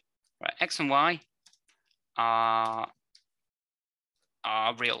 I should. Right, X and Y are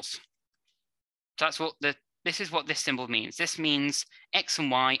reals. So that's what this is what this symbol means. This means X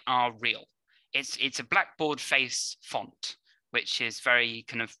and Y are real. It's a blackboard face font, which is very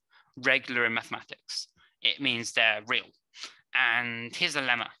kind of regular in mathematics. It means they're real. And here's a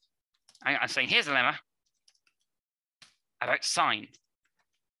lemma. I'm saying here's a lemma about sine.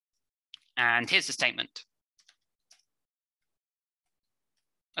 And here's the statement.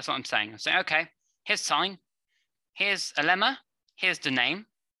 That's what I'm saying. I'm saying, okay, here's sine, here's a lemma, here's the name,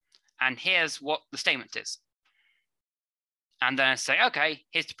 and here's what the statement is. And then I say, okay,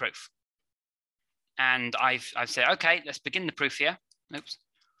 here's the proof. And I've said, okay, let's begin the proof here. Oops.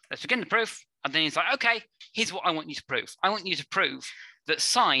 Let's begin the proof. And then he's like, okay, here's what I want you to prove. I want you to prove that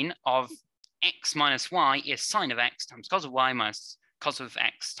sine of x minus y is sine of x times cos of y minus cos of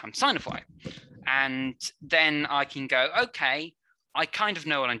x times sine of y. And then I can go, okay, I kind of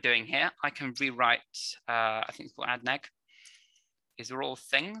know what I'm doing here. I can rewrite, I think it's called add neg. These are all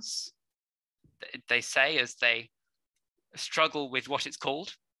things that they say as they struggle with what it's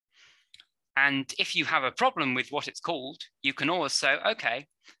called. And if you have a problem with what it's called, you can always say, okay,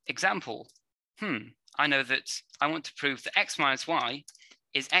 example, I know that I want to prove that x minus y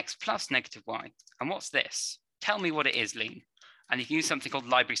is x plus negative y. And what's this? Tell me what it is, Lean. And you can use something called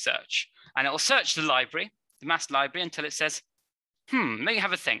library search. And it will search the library, the math library, until it says, maybe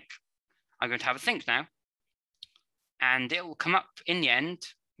have a think. I'm going to have a think now. And it will come up in the end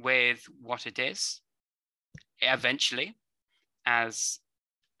with what it is, eventually, as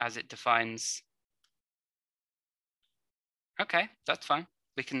it defines. Okay, that's fine.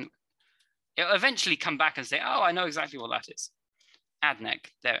 It'll eventually come back and say, oh, I know exactly what that is. Add neg,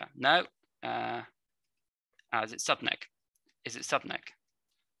 there, no. Is it subneg? Is it subneg?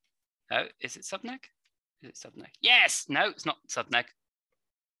 No, is it subneg? Is it subneg? Yes, no, it's not subneg.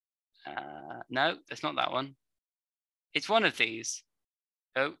 No, it's not that one. It's one of these.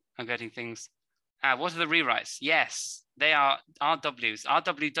 Oh, I'm getting things. What are the rewrites? Yes, they are RWs.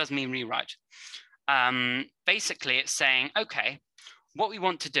 RW does mean rewrite. Basically, it's saying, okay, what we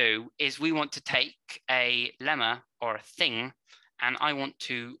want to do is we want to take a lemma or a thing, and I want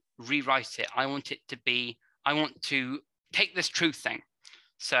to rewrite it. I want to take this truth thing.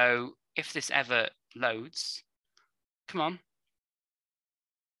 So if this ever loads, come on.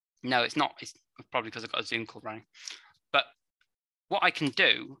 No, it's not. It's probably because I've got a Zoom call running. But what I can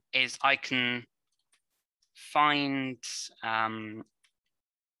do is I can find, come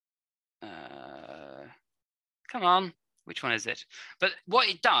on, which one is it? But what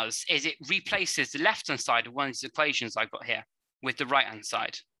it does is it replaces the left-hand side of one of these equations I've got here with the right-hand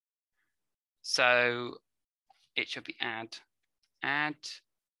side. So it should be add,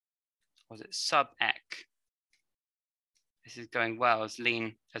 was it sub ec? This is going well as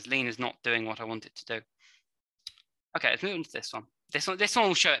lean is not doing what I want it to do. Okay, let's move on to this one. This one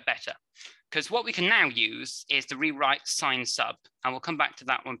will show it better, because what we can now use is the rewrite sine sub, and we'll come back to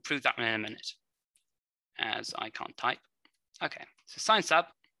that one, prove that one in a minute, as I can't type. Okay, so sine sub,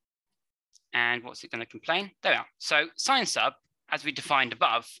 and what's it going to complain? There we are. So sine sub, as we defined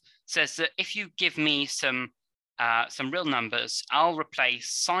above, says that if you give me some real numbers, I'll replace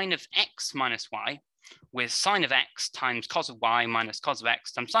sine of x minus y with sine of x times cos of y minus cos of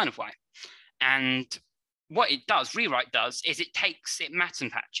x times sine of y. And what it does, rewrite does, is it pattern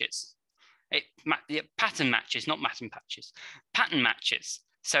matches. Pattern matches, not matten patches. Pattern matches.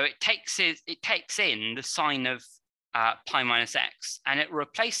 So it takes in the sine of pi minus x, and it will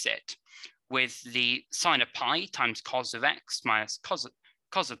replace it with the sine of pi times cos of x minus cos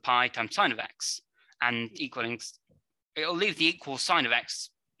of pi times sine of x, and equaling, it'll leave the equal sine of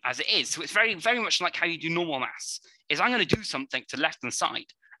x as it is. So it's very, very much like how you do normal maths, is I'm going to do something to left-hand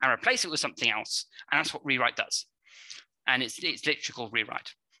side and replace it with something else. And that's what rewrite does. And it's literally called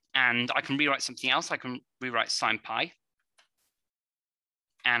rewrite. And I can rewrite something else. I can rewrite sine pi.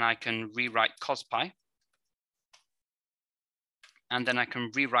 And I can rewrite cos pi. And then I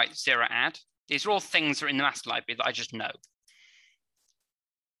can rewrite zero add. These are all things that are in the maths library that I just know.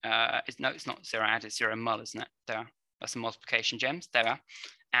 No, it's not zero add, it's zero mul, isn't it? There. That's a multiplication, James. There.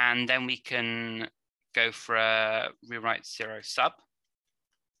 And then we can go for a rewrite zero sub.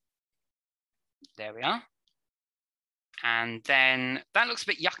 There we are. And then that looks a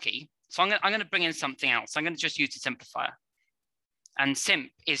bit yucky. So I'm going to bring in something else. I'm going to just use the simplifier. And simp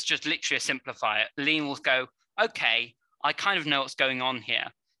is just literally a simplifier. Lean will go, okay, I kind of know what's going on here.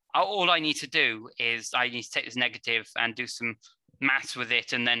 All I need to do is I need to take this negative and do some maths with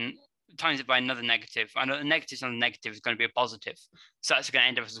it, and then times it by another negative. I know the negative on the negative is going to be a positive. So that's going to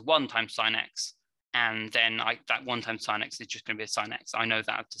end up as 1 times sine x. And then that 1 times sine x is just going to be a sine x. I know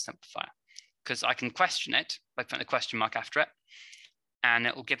that as a simplifier, because I can question it by putting a question mark after it, and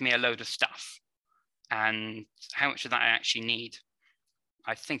it will give me a load of stuff. And how much of that I actually need,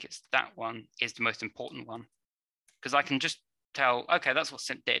 I think it's that one is the most important one, because I can just tell, okay, that's what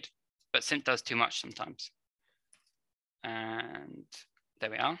simp did, but simp does too much sometimes. And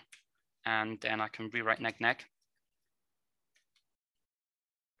there we are. And then I can rewrite neg neg.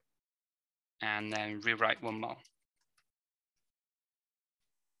 And then rewrite 1 mul.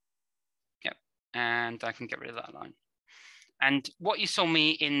 and I can get rid of that line. And what you saw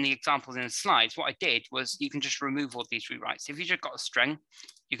me in the examples in the slides, what I did was you can just remove all these rewrites. If you just got a string,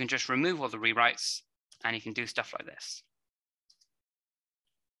 you can just remove all the rewrites and you can do stuff like this.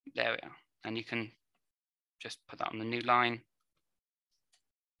 There we are. And you can just put that on the new line.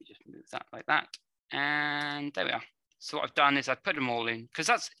 You just move that like that. And there we are. So what I've done is I've put them all in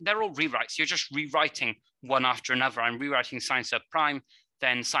because they're all rewrites. You're just rewriting one after another. I'm rewriting sine sub prime,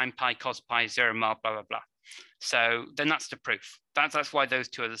 then sine pi, cos pi, 0 blah, blah, blah. So then that's the proof. That's why those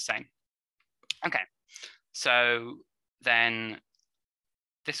two are the same. Okay, so then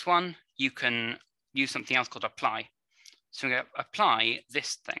this one, you can use something else called apply. So we're going to apply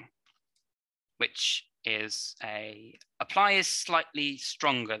this thing, which is apply is slightly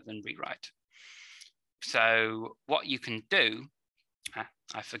stronger than rewrite. So what you can do,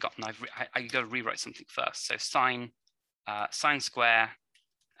 I've forgotten, I got to rewrite something first. So sine square,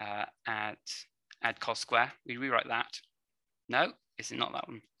 add cos square, we rewrite that. No, is it not that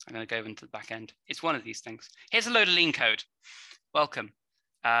one? I'm going to go into the back end. It's one of these things. Here's a load of lean code. Welcome.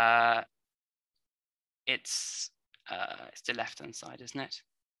 It's the left-hand side, isn't it?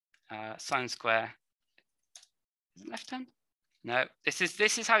 Sine square. Is it left-hand? No. This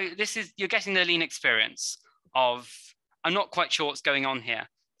is how you're getting the lean experience of. I'm not quite sure what's going on here,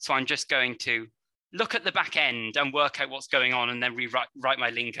 so I'm just going to look at the back end and work out what's going on, and then write my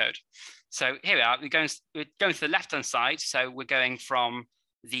lean code. So here we are. We're going to the left-hand side. So we're going from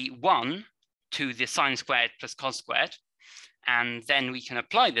the 1 to the sine squared plus cos squared, and then we can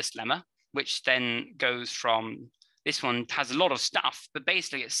apply this lemma, which then goes from. This one has a lot of stuff, but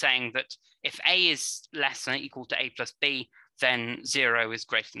basically it's saying that if A is less than or equal to A plus B, then 0 is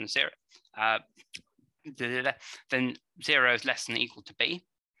greater than 0. Then 0 is less than or equal to B,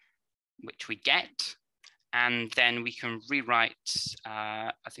 which we get. And then we can rewrite,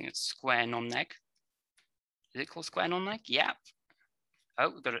 I think it's square non-neg. Is it called square non-neg? Yeah.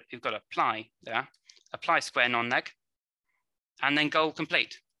 Oh, we've got to apply there. Apply square non-neg, and then goal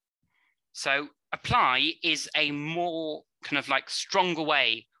complete. So apply is a more kind of like stronger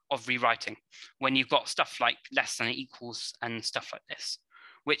way of rewriting when you've got stuff like less than or equals and stuff like this,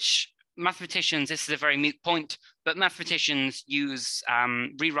 which mathematicians, this is a very moot point, but mathematicians use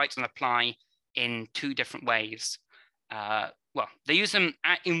rewrite and apply in two different ways. Well, they use them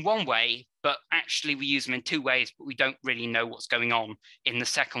in one way, but actually we use them in two ways, but we don't really know what's going on in the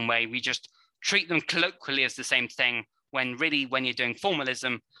second way. We just treat them colloquially as the same thing, when really when you're doing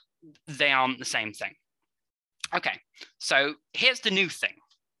formalism, they aren't the same thing. Okay, so here's the new thing.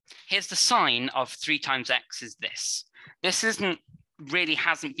 Here's the sign of 3 times x is this. This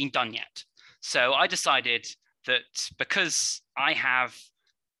hasn't been done yet. So I decided that because I have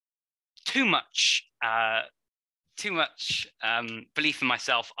too much belief in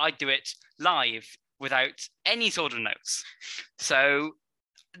myself, I'd do it live without any sort of notes. So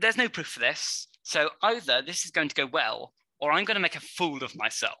there's no proof for this. So either this is going to go well, or I'm going to make a fool of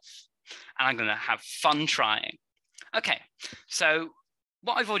myself, and I'm going to have fun trying. Okay, so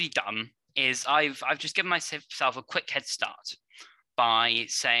what I've already done is I've just given myself a quick head start by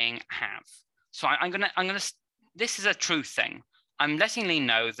saying have. So I'm gonna. This is a true thing. I'm letting Lee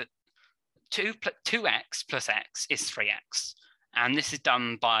know that 2x plus x is 3x, and this is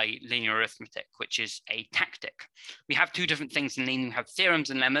done by linear arithmetic, which is a tactic. We have two different things in Lean. We have theorems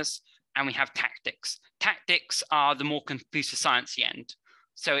and lemmas, and we have tactics. Tactics are the more computer sciencey end.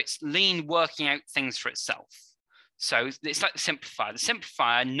 So it's Lean working out things for itself. So it's like the simplifier. The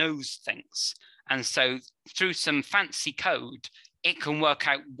simplifier knows things. And so through some fancy code, it can work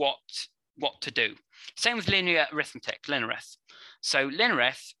out what to do. Same with linear arithmetic, linarith. So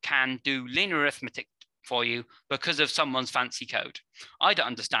linarith can do linear arithmetic for you because of someone's fancy code. I don't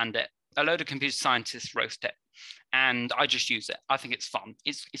understand it. A load of computer scientists roast it, and I just use it. I think it's fun.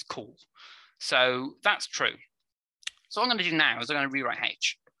 It's cool. So that's true. So what I'm going to do now is I'm going to rewrite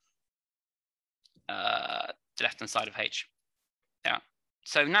h. The left-hand side of h. Yeah.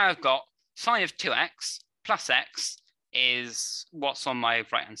 So now I've got sine of 2x plus x is what's on my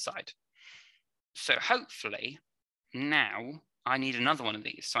right-hand side. So hopefully now I need another one of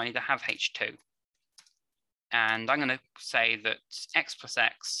these. So I need to have h2. And I'm going to say that x plus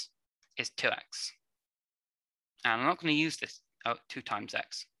x is 2x. And I'm not going to use this 2 times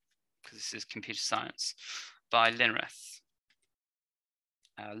x, because this is computer science, by linarith.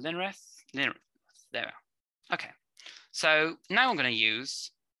 Linarith, there we are. Okay, so now I'm going to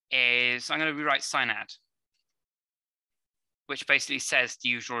use is I'm going to rewrite sine add, which basically says the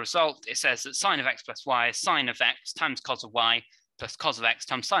usual result. It says that sine of x plus y is sine of x times cos of y plus cos of x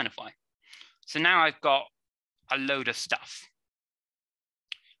times sine of y. So now I've got a load of stuff.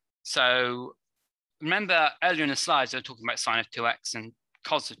 So remember earlier in the slides, I was talking about sine of 2x and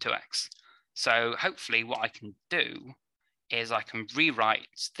cos of 2x. So hopefully what I can do is I can rewrite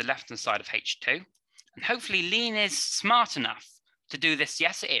the left-hand side of h2. And hopefully lean is smart enough to do this.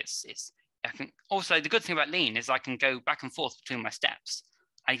 Yes, it is. Also, the good thing about lean is I can go back and forth between my steps.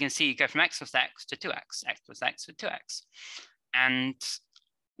 And you can see you go from x plus x to 2x, x plus x to 2x. And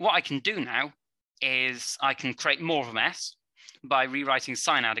what I can do now is I can create more of a mess by rewriting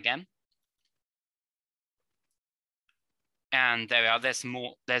sine out again. And there we are,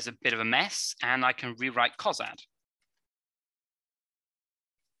 there's a bit of a mess, and I can rewrite cos out.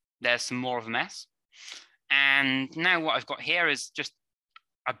 There's some more of a mess. And now what I've got here is just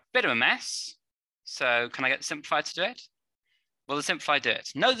a bit of a mess. So can I get the simplifier to do it? Will the simplifier do it?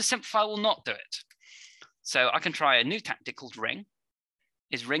 No, the simplifier will not do it. So I can try a new tactic called ring.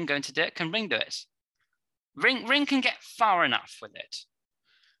 Is ring going to do it? Can ring do it? Ring can get far enough with it.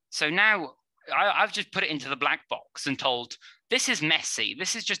 So now I've just put it into the black box and told, this is messy.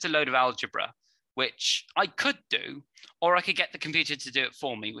 This is just a load of algebra, which I could do, or I could get the computer to do it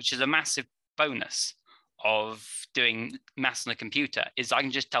for me, which is a massive bonus of doing maths on a computer, is I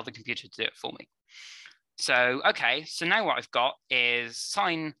can just tell the computer to do it for me. So, okay, so now what I've got is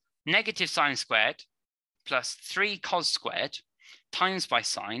negative sine squared plus 3 cos squared times by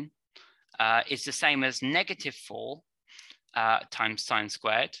sine is the same as negative 4 times sine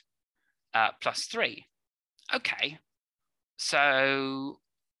squared plus 3. Okay, so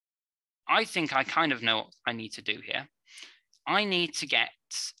I think I kind of know what I need to do here. I need to get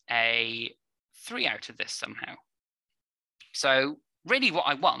a 3 out of this somehow. So really what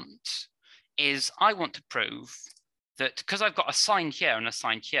I want is I want to prove that, because I've got a sign here and a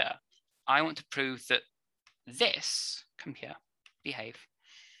sign here, I want to prove that this, come here, behave.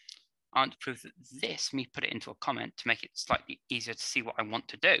 I want to prove that this, me put it into a comment to make it slightly easier to see what I want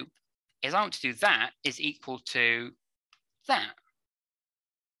to do, is I want to do that is equal to that.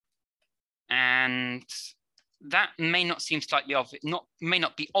 And that may not seem slightly obvious, may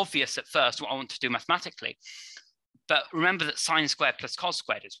not be obvious at first what I want to do mathematically, but remember that sine squared plus cos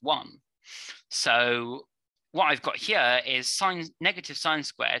squared is 1. So what I've got here is negative sine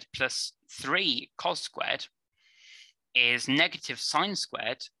squared plus 3 cos squared is negative sine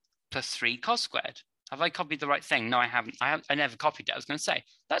squared plus 3 cos squared. Have I copied the right thing? No, I haven't. I never copied it. I was going to say,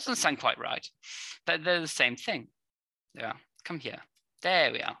 that doesn't sound quite right. They're the same thing. Yeah, come here.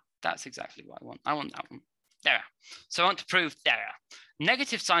 There we are. That's exactly what I want. I want that one. There we are. So I want to prove there.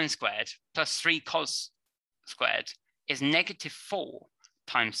 Negative sine squared plus 3 cos squared is negative 4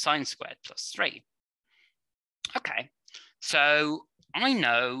 times sine squared plus 3. Okay, so I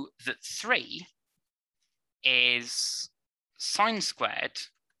know that 3 is sine squared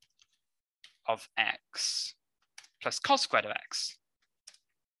of x plus cos squared of x.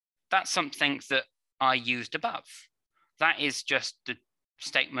 That's something that I used above. That is just the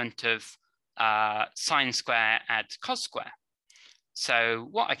statement of sine square add cos square. So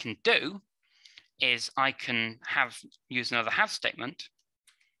what I can do is I can use another half statement.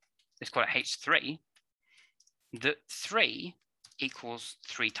 Let's call it h3. That 3 equals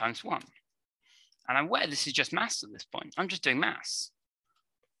 3 times 1. And I'm aware this is just maths at this point. I'm just doing maths.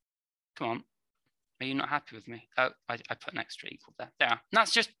 Come on. Are you not happy with me? Oh, I put an extra equal there. There. And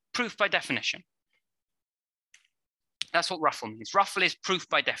that's just proof by definition. That's what ruffle means. Ruffle is proof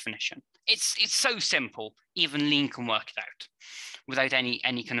by definition. It's so simple, even lean can work it out without any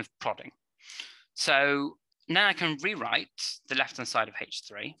kind of prodding. So now I can rewrite the left-hand side of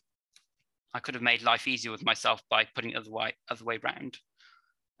h3. I could have made life easier with myself by putting it the other way around.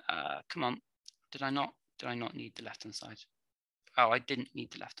 Come on, did I not need the left-hand side? Oh, I didn't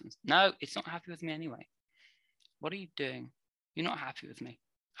need the left-hand. No, it's not happy with me anyway. What are you doing? You're not happy with me.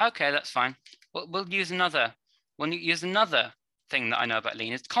 Okay, that's fine. We'll use another. We'll use another thing that I know about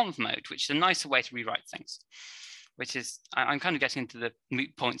lean is conv mode, which is a nicer way to rewrite things. Which is, I'm kind of getting into the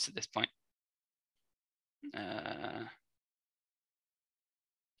moot points at this point. There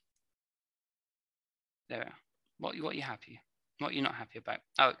we are. What are you happy? What are you not happy about?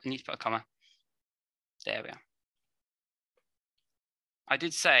 Oh, I need to put a comma. There we are. I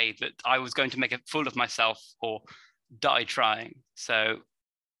did say that I was going to make a fool of myself or die trying. So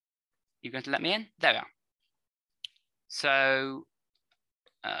you're going to let me in? There we are. So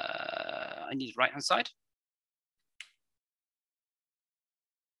I need the right-hand side.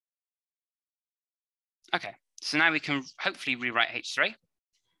 Okay, so now we can hopefully rewrite h3.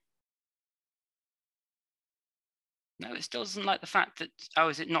 No, it still doesn't like the fact that, oh,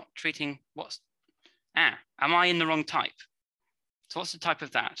 is it not treating am I in the wrong type? So what's the type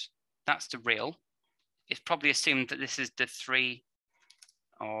of that? That's the real. It's probably assumed that this is the 3.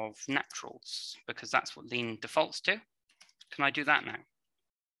 of naturals, because that's what lean defaults to. Can I do that now?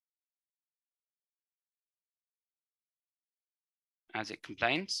 As it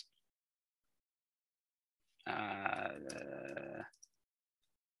complains.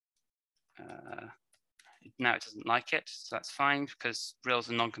 Now it doesn't like it, so that's fine because reals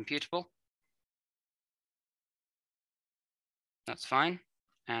are non-computable. That's fine.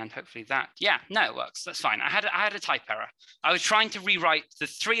 And hopefully that, yeah, no, it works. That's fine. I had a type error. I was trying to rewrite the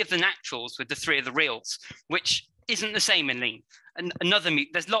 3 of the naturals with the 3 of the reals, which isn't the same in lean. And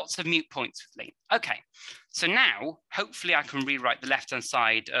there's lots of mute points with lean. Okay, so now hopefully I can rewrite the left-hand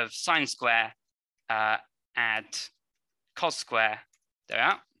side of sine square, add cos square. There we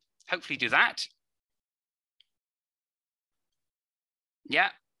are. Hopefully do that. Yeah,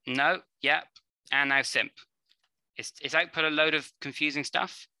 no, yep, and now simp. It's output a load of confusing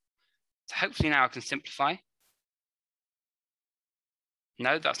stuff. So hopefully now I can simplify.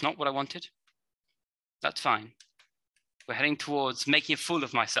 No, that's not what I wanted. That's fine. We're heading towards making a fool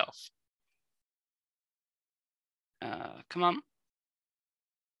of myself. Come on.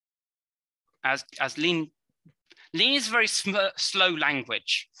 As lean is very slow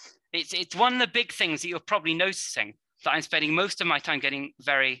language. It's one of the big things that you're probably noticing, that I'm spending most of my time getting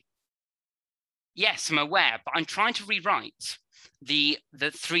very, yes, I'm aware, but I'm trying to rewrite the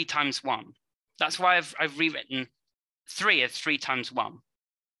 3 times 1. That's why I've rewritten 3 as 3 times 1.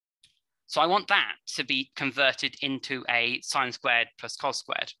 So I want that to be converted into a sine squared plus cos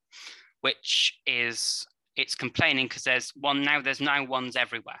squared, which is, it's complaining because there's now ones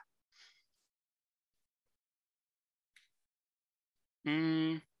everywhere.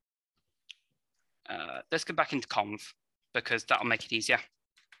 Let's go back into conv because that'll make it easier.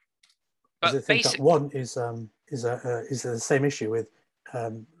 But I think that 1 is the same issue with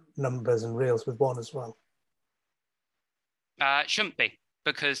numbers and reals with 1 as well. It shouldn't be,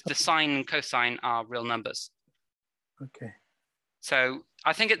 because the sine and cosine are real numbers. Okay. So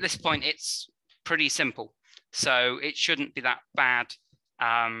I think at this point it's pretty simple. So it shouldn't be that bad.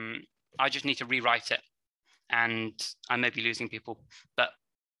 I just need to rewrite it, and I may be losing people. But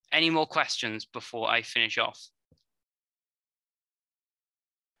any more questions before I finish off?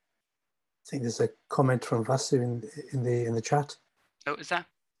 I think there's a comment from Vasu in the chat. Oh, is there?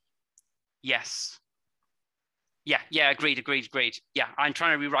 Yes. Yeah, agreed. Yeah, I'm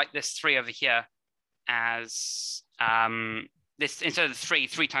trying to rewrite this 3 over here as this, instead of the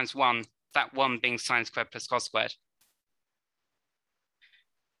 3 times 1, that 1 being sine squared plus cos squared.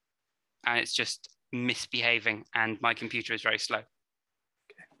 And it's just misbehaving, and my computer is very slow.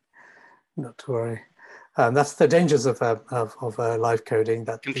 Okay. Not to worry. That's the dangers of live coding.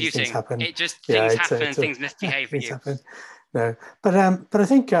 That Confusing. These things happen. It just things happen, things misbehave for things you. Happen. No, but I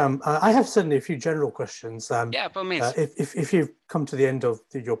think I have certainly a few general questions. Yeah, by all means. If you've come to the end of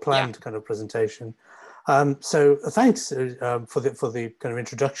your planned kind of presentation, so thanks for the kind of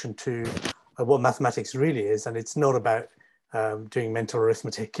introduction to what mathematics really is, and it's not about doing mental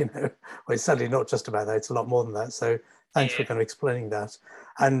arithmetic. Well, it's certainly not just about that. It's a lot more than that. So thanks for kind of explaining that.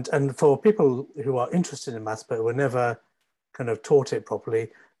 And for people who are interested in maths but were never kind of taught it properly,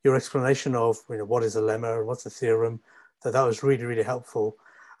 your explanation of what is a lemma and what's a theorem, that was really, really helpful.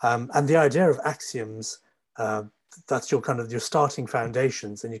 And the idea of axioms, that's your starting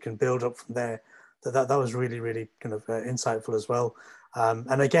foundations, and you can build up from there. That was really, really kind of insightful as well.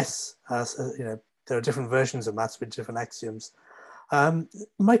 And I guess there are different versions of maths with different axioms.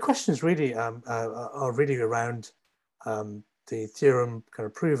 My questions really are really around the theorem kind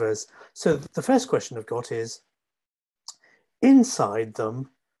of provers. So the first question I've got is, inside them,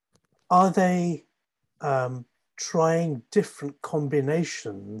 are they trying different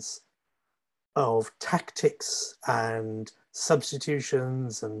combinations of tactics and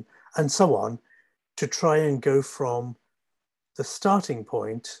substitutions and so on to try and go from the starting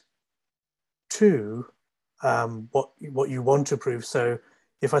point to what you want to prove? So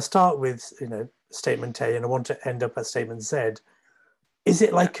if I start with statement A and I want to end up at statement Z, is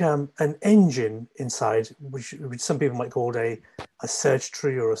it like an engine inside, which some people might call a search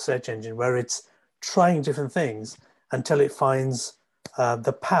tree or a search engine, where it's trying different things until it finds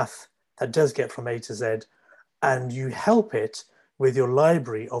the path that does get from A to Z, and you help it with your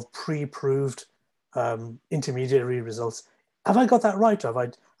library of pre-proved intermediary results? Have I got that right?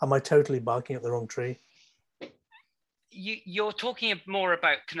 Am I totally barking up the wrong tree? You're talking more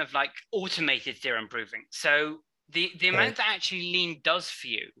about kind of like automated theorem proving. So the amount that actually lean does for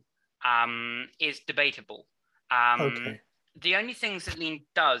you is debatable. The only things that lean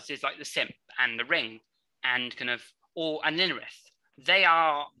does is like the simp and the ring and kind of and linearith. they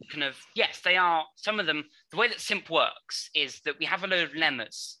are kind of, yes, they are, some of them, the way that SIMP works is that we have a load of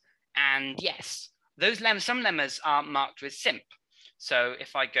lemmas. And yes, those lemmas, some lemmas are marked with SIMP. So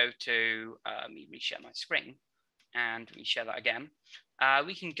if I go to, let me reshare my screen and reshare that again,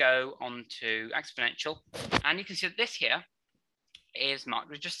 we can go on to exponential, and you can see that this here is marked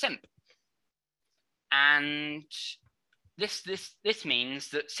with just SIMP. And this means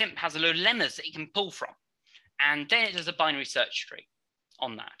that SIMP has a load of lemmas that you can pull from. And then it does a binary search tree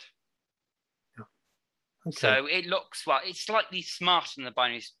on that. Yeah. Okay. So it looks, well, it's slightly smarter than the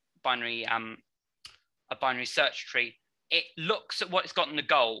a binary search tree. It looks at what it's got in the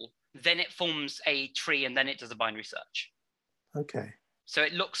goal, then it forms a tree, and then it does a binary search. Okay. So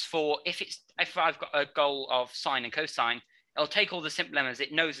it looks for, if I've got a goal of sine and cosine, it'll take all the SIMP lemmas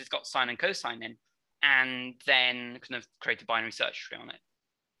it knows it's got sine and cosine in, and then kind of create a binary search tree on it.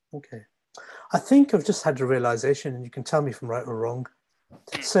 Okay. I think I've just had a realization, and you can tell me if I'm right or wrong.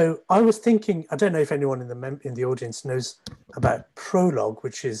 So I was thinking, I don't know if anyone in the audience knows about Prolog,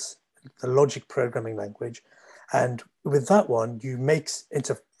 which is the logic programming language. And with that one, it's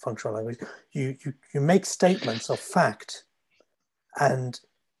a functional language, you make statements of fact, and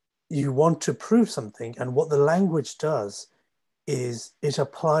you want to prove something. And what the language does is it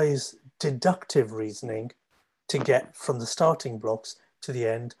applies deductive reasoning to get from the starting blocks to the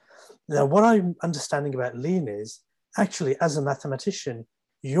end. Now, what I'm understanding about Lean is actually, as a mathematician,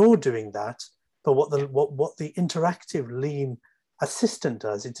 you're doing that, but what the interactive Lean assistant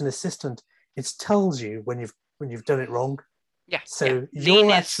does, it's an assistant. It tells you when you've done it wrong. Yeah. So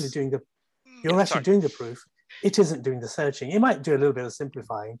you're actually doing the proof. It isn't doing the searching. It might do a little bit of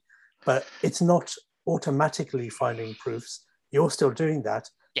simplifying, but it's not automatically finding proofs. You're still doing that,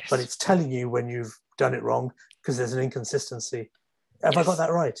 yes, but it's telling you when you've done it wrong because there's an inconsistency. Have I got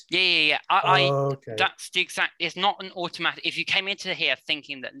that right? Yeah. Okay. That's the exact. It's not an automatic. If you came into here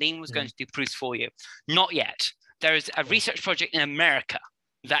thinking that Lean was going to do proofs for you, not yet. There is a research project in America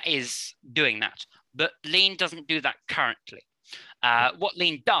that is doing that, but Lean doesn't do that currently. What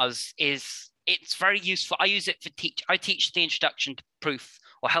Lean does is it's very useful. I use it for I teach the introduction to proof,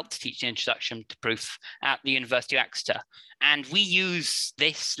 or help to teach the introduction to proof at the University of Exeter, and we use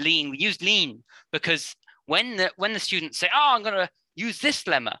this Lean. We use Lean because when the students say, "Oh, I'm going to use this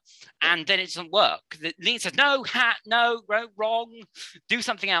lemma," and then it doesn't work, the Lean says, "No, wrong, do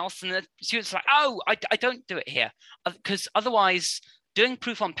something else," and the students are like, "Oh, I don't do it here," because otherwise, doing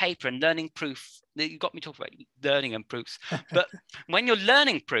proof on paper and learning proof, you got me talking about learning and proofs, but when you're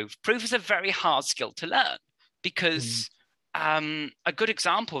learning proof is a very hard skill to learn, because a good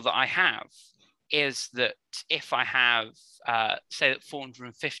example that I have is that if I have, say that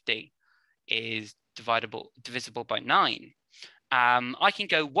 450 is divisible by 9, I can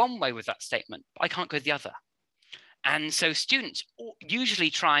go one way with that statement, but I can't go the other. And so students usually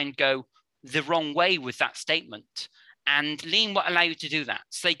try and go the wrong way with that statement, and Lean will allow you to do that.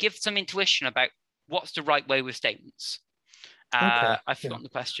 So they give some intuition about what's the right way with statements. Okay. I've forgotten the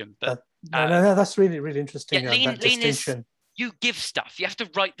question, but no, that's really, really interesting. Yeah, Lean is, you give stuff. You have to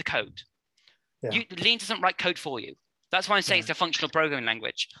write the code. Yeah. Lean doesn't write code for you. That's why I'm saying it's a functional programming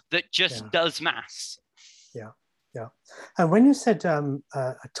language that just does maths. Yeah. And when you said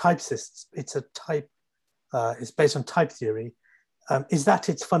a type system, it's a type. It's based on type theory. Is that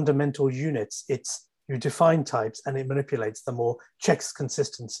its fundamental units? You define types and it manipulates them or checks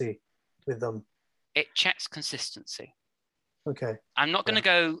consistency with them. It checks consistency. Okay. I'm not going to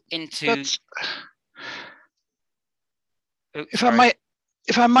go into. If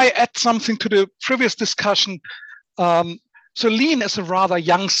I might add something to the previous discussion, so Lean is a rather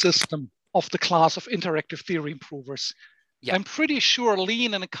young system of the class of interactive theory improvers. Yeah. I'm pretty sure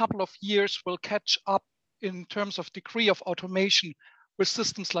Lean in a couple of years will catch up in terms of degree of automation with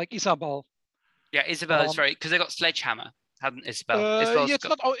systems like Isabelle. Yeah, Isabelle is very, because they got Sledgehammer, haven't Isabelle?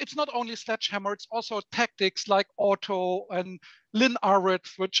 It's not only Sledgehammer, it's also tactics like Auto and LinArit,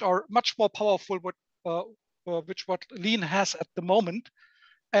 which are much more powerful, which what Lean has at the moment.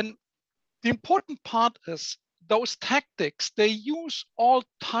 And the important part is those tactics, they use all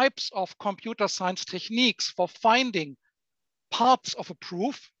types of computer science techniques for finding parts of a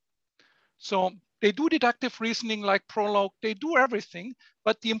proof. So they do deductive reasoning like Prolog, they do everything,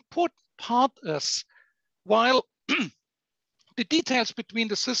 but the important part is, while the details between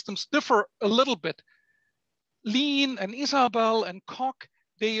the systems differ a little bit, Lean and Isabelle and Coq,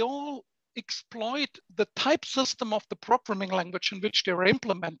 they all exploit the type system of the programming language in which they are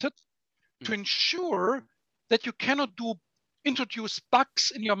implemented to ensure that you cannot introduce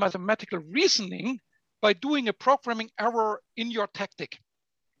bugs in your mathematical reasoning by doing a programming error in your tactic.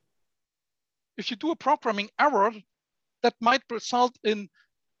 If you do a programming error, that might result in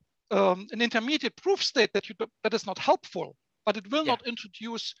an intermediate proof state that is not helpful, but it will not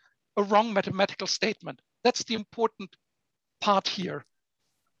introduce a wrong mathematical statement. That's the important part here.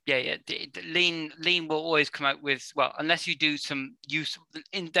 Yeah. Lean will always come out with, well, unless you do some use.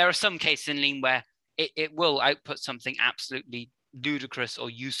 There are some cases in Lean where it will output something absolutely ludicrous or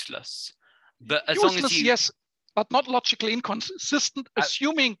useless. But as long as you, yes, but not logically inconsistent,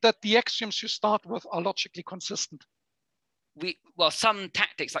 assuming that the axioms you start with are logically consistent. Some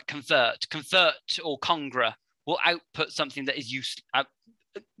tactics like convert or congra will output something that is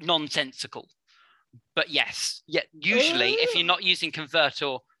nonsensical. But usually if you're not using convert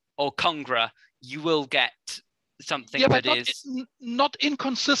or congra, you will get something that is not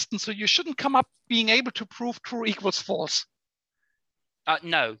inconsistent. So you shouldn't come up being able to prove true equals false.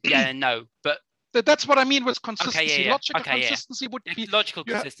 No, but that's what I mean with consistency. Okay, Logical consistency would be logical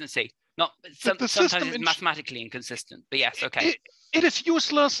consistency. Not sometimes it's mathematically inconsistent, but yes, okay. It is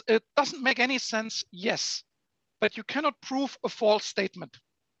useless. It doesn't make any sense. Yes, but you cannot prove a false statement.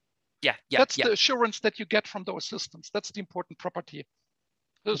 That's the assurance that you get from those systems. That's the important property.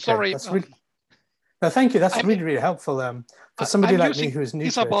 Sorry. No, thank you. That's really helpful for somebody like me who is new to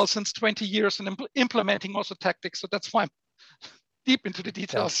Isabel since 20 years and implementing also tactics, so that's why I'm deep into the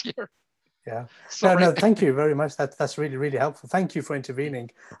details here. Yeah. No, thank you very much. That's really helpful. Thank you for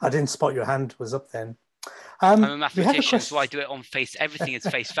intervening. I didn't spot your hand was up then. I'm a mathematician, so I do it on everything is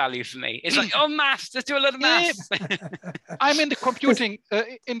face value for me. It's like, oh, maths, let's do a lot of maths. I'm in the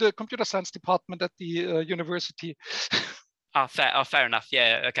computer science department at the university. Fair enough.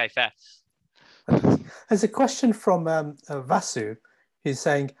 Yeah, okay, fair. There's a question from Vasu. He's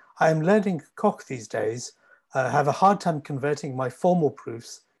saying, I'm learning Coq these days. Have a hard time converting my formal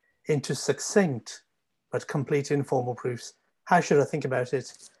proofs into succinct but complete informal proofs. How should I think about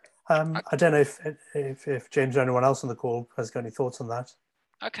it? I don't know if James or anyone else on the call has got any thoughts on that.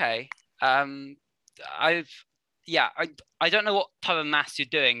 Okay. I don't know what type of maths you're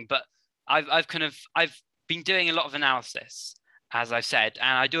doing, but I've been doing a lot of analysis, as I've said,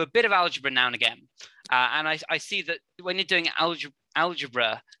 and I do a bit of algebra now and again. And I see that when you're doing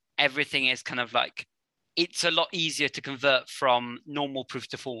algebra, everything is kind of like, it's a lot easier to convert from normal proofs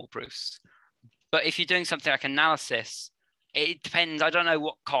to formal proofs. But if you're doing something like analysis, it depends. I don't know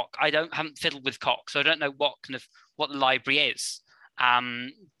what Coq. Haven't fiddled with Coq, so I don't know what the library is.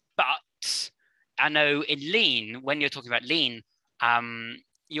 But I know in Lean, when you're talking about Lean,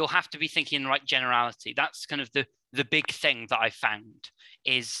 you'll have to be thinking in the right generality. That's kind of the big thing that I found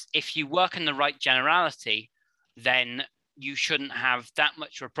is if you work in the right generality, then you shouldn't have that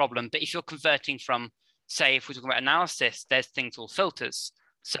much of a problem. But if you're converting from, say, if we're talking about analysis, there's things called filters.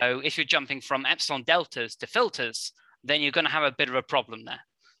 So if you're jumping from epsilon deltas to filters, then you're going to have a bit of a problem there.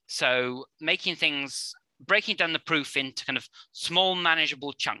 So breaking down the proof into kind of small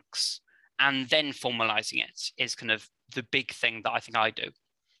manageable chunks and then formalizing it is kind of the big thing that I think I do.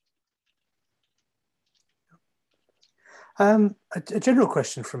 A general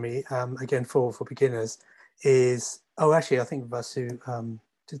question from me, again, for beginners is, actually, I think Vasu,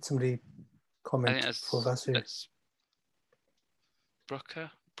 did somebody comment for Vasu?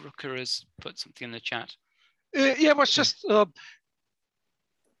 Brooker has put something in the chat. It was just,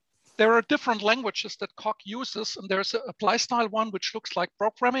 there are different languages that Coq uses, and there's a apply style one, which looks like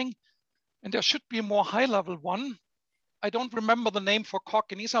programming, and there should be a more high level one. I don't remember the name for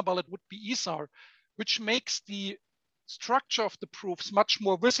Coq. In Isabel, it would be ISAR, which makes the structure of the proofs much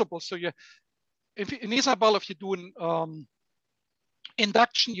more visible. So in Isabel, if you do an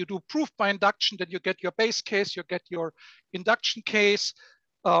induction, you do proof by induction, then you get your base case, you get your induction case,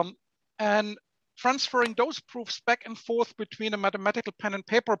 and transferring those proofs back and forth between a mathematical pen and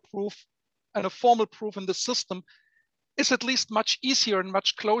paper proof and a formal proof in the system is at least much easier and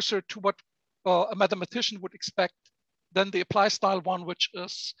much closer to what a mathematician would expect than the apply style one, which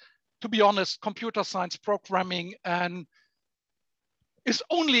is, to be honest, computer science programming and is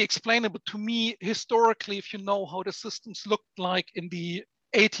only explainable to me historically if you know how the systems looked like in the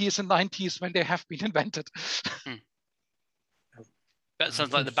 80s and 90s when they have been invented. That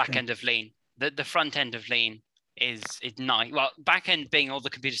sounds like the back end of Lean. The front end of Lean is nice. Well, back end being all the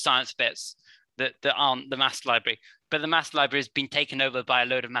computer science bits that aren't the maths library, but the maths library has been taken over by a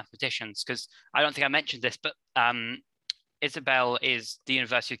load of mathematicians, because I don't think I mentioned this, but Isabel is the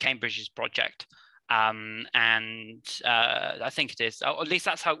University of Cambridge's project. And I think it is, or at least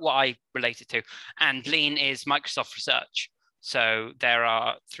that's what I relate it to. And Lean is Microsoft Research. So there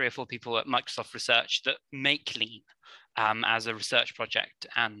are 3 or 4 people at Microsoft Research that make Lean as a research project.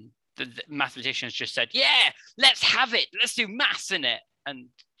 And the mathematicians just said, yeah, let's have it. Let's do maths in it. And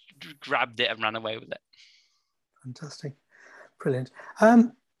grabbed it and ran away with it. Fantastic. Brilliant.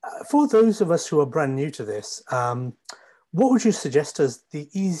 For those of us who are brand new to this, what would you suggest as the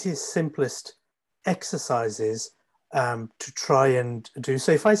easiest, simplest exercises to try and do?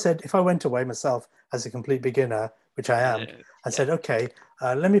 So if I went away myself as a complete beginner, which I am, and said, okay,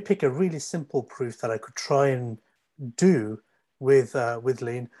 let me pick a really simple proof that I could try and do with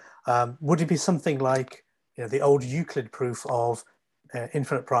Lean, would it be something like, you know, the old Euclid proof of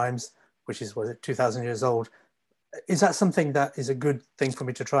infinite primes, which is, was it 2,000 years old? Is that something that is a good thing for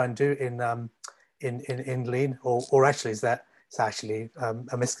me to try and do in Lean, or actually is that actually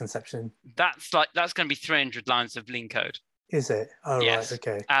a misconception? That's going to be 300 lines of Lean code. Is it? Oh, yes. Right.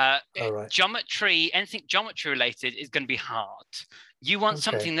 Okay. All right. Geometry, anything geometry related is going to be hard. You want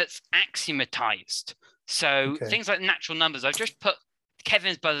something that's axiomatized. So things like natural numbers. I've just put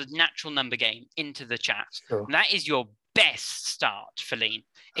Kevin's brother's natural number game into the chat. Sure. That is your best start for Lean.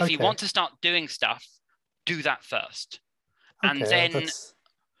 If you want to start doing stuff, do that first. And then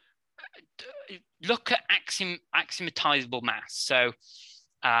look at axiomatizable math. So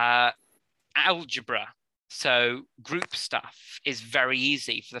algebra. So group stuff is very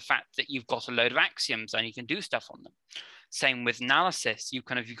easy for the fact that you've got a load of axioms and you can do stuff on them. Same with analysis. You've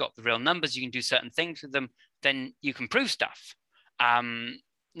got the real numbers, you can do certain things with them, then you can prove stuff.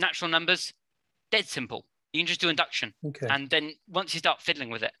 Natural numbers, dead simple. You can just do induction. And then once you start fiddling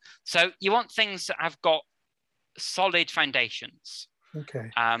with it. So you want things that have got solid foundations.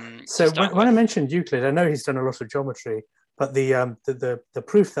 So when I mentioned Euclid, I know he's done a lot of geometry, but the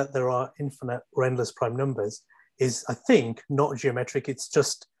proof that there are infinite or endless prime numbers is, I think, not geometric. It's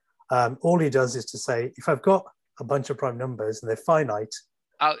just all he does is to say, if I've got a bunch of prime numbers and they're finite,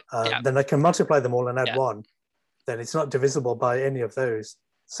 then I can multiply them all and add one. Then it's not divisible by any of those.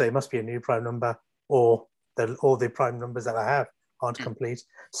 So it must be a new prime number, or the prime numbers that I have aren't complete.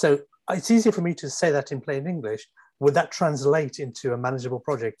 So it's easier for me to say that in plain English. Would that translate into a manageable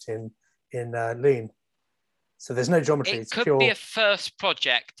project in Lean? So there's no geometry. It could be a first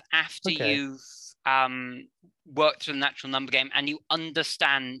project after you've worked through the natural number game and you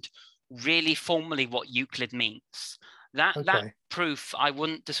understand really formally what Euclid means. That proof, I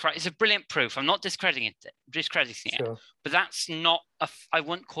wouldn't describe. It's a brilliant proof. I'm not discrediting it, but that's not I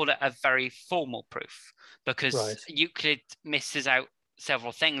wouldn't call it a very formal proof, because Euclid misses out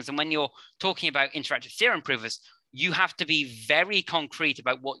several things. And when you're talking about interactive theorem provers, you have to be very concrete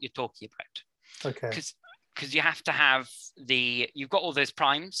about what you're talking about. Because you have to have you've got all those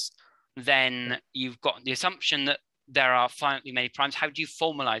primes, then you've got the assumption that there are finitely many primes. How do you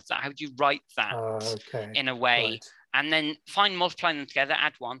formalize that? How do you write that in a way? And then multiplying them together,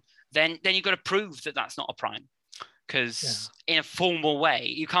 add one. Then you've got to prove that that's not a prime. Because in a formal way,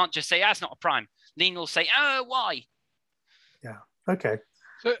 you can't just say, that's not a prime. Lean will say, oh, why? Yeah, okay.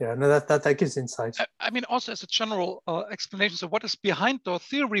 So, no, that gives insight. I mean, also as a general explanation, so what is behind the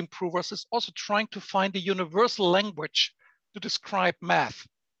theorem provers is also trying to find a universal language to describe math.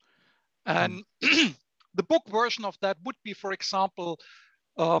 And the book version of that would be, for example,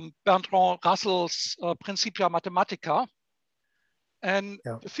 Bertrand Russell's Principia Mathematica. And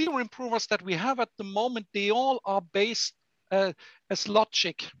the theorem provers that we have at the moment, they all are based as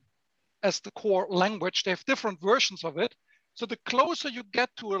logic as the core language. They have different versions of it. So the closer you get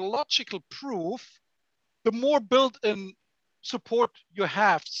to a logical proof, the more built-in support you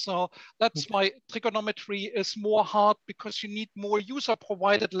have. So that's why trigonometry is more hard, because you need more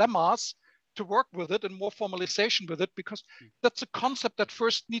user-provided lemmas to work with it and more formalization with it, because that's a concept that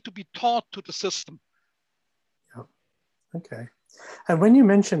first need to be taught to the system. Yeah. Okay. And when you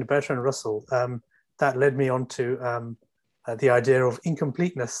mentioned Bertrand Russell, that led me on to the idea of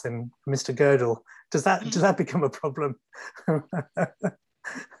incompleteness in Mr. Gödel. Does that become a problem?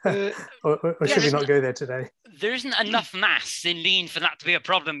 or should we not go there today? There isn't enough mass in Lean for that to be a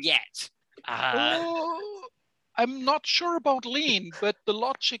problem yet. I'm not sure about Lean, but the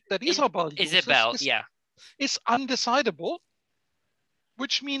logic that Isabel uses is undecidable,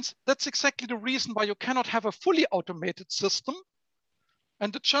 which means that's exactly the reason why you cannot have a fully automated system.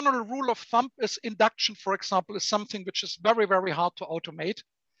 And the general rule of thumb is induction, for example, is something which is very, very hard to automate,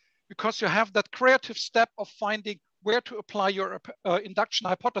 because you have that creative step of finding where to apply your induction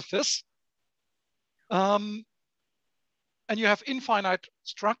hypothesis. And you have infinite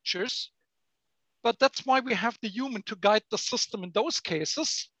structures, but that's why we have the human to guide the system in those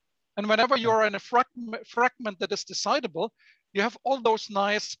cases. And whenever you're in a fragment that is decidable, you have all those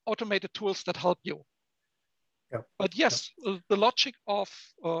nice automated tools that help you. But yes, the logic of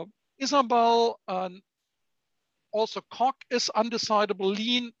Isabel and also Koch is undecidable.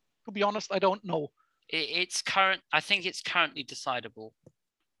 Lean, to be honest, I don't know. I think it's currently decidable.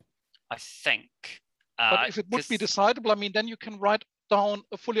 I think. But if it would be decidable, I mean, then you can write down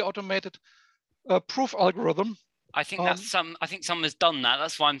a fully automated proof algorithm. I think I think someone's done that.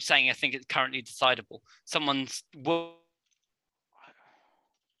 That's why I'm saying I think it's currently decidable. Someone's. I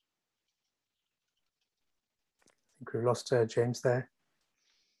think we lost James there.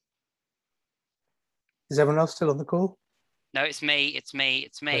 Is everyone else still on the call? No, it's me. It's me.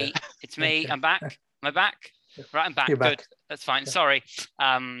 It's me. Yeah. It's me. Okay. I'm back. Am I back? Yeah. Right, I'm back. You're Good. back. That's fine. Yeah. Sorry.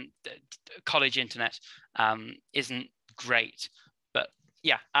 College internet isn't great, but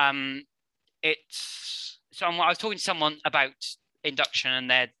yeah. It's so I was talking to someone about induction, and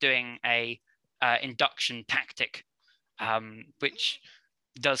they're doing a induction tactic, which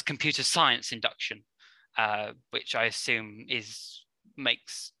does computer science induction, which I assume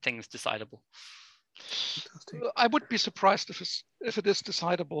makes things decidable. Fantastic. I would be surprised if it is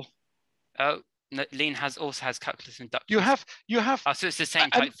decidable. Oh, no, Lean also has calculus induction. You have. Oh, so it's the same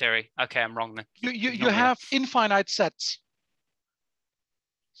type theory. Okay, I'm wrong then. You have infinite sets.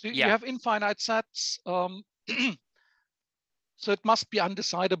 So you have infinite sets. So it must be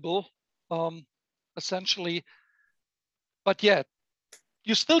undecidable, essentially. But yeah,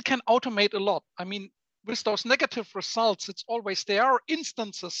 you still can automate a lot. I mean, with those negative results, there are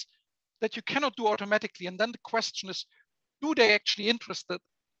instances that you cannot do automatically. And then the question is, do they actually interest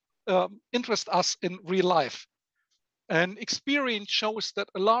us in real life? And experience shows that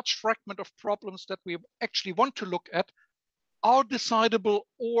a large fragment of problems that we actually want to look at are decidable,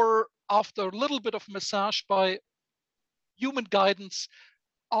 or after a little bit of massage by human guidance,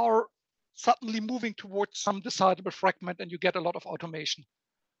 are suddenly moving towards some decidable fragment, and you get a lot of automation.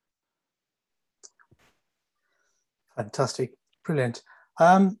 Fantastic. Brilliant.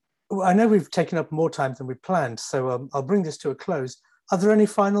 I know we've taken up more time than we planned, so I'll bring this to a close. Are there any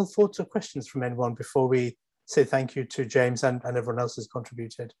final thoughts or questions from anyone before we say thank you to James and everyone else who's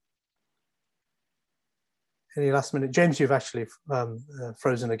contributed? Any last minute? James, you've actually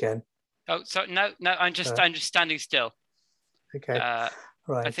frozen again. Oh, so no, I'm just standing still. Okay,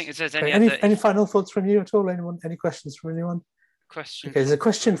 right. I think it says any final thoughts from you at all? Anyone? Any questions from anyone? Question. Okay, there's a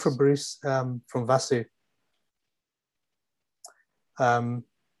question for Bruce from Vasu.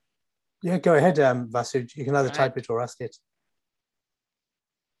 Yeah, go ahead, Vasu. You can either type it or ask it.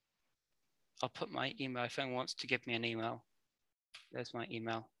 I'll put my email if anyone wants to give me an email. There's my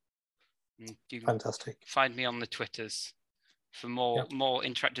email. And you can Fantastic. Find me on the Twitters for more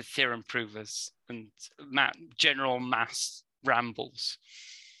interactive theorem provers and general maths rambles.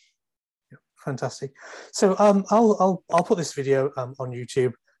 Fantastic. So I'll put this video on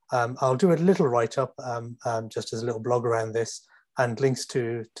YouTube. I'll do a little write-up just as a little blog around this, and links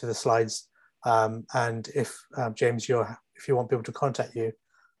to the slides. And if James, if you want people to contact you,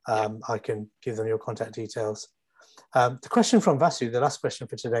 I can give them your contact details. The question from Vasu, the last question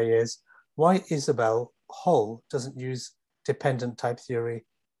for today, is why Isabelle Hull doesn't use dependent type theory?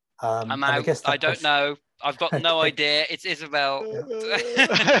 I'm out. I don't know. I've got no idea. It's Isabelle.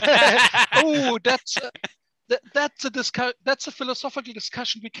 Oh, that's a philosophical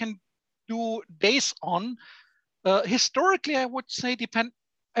discussion we can do days on. Historically, I would say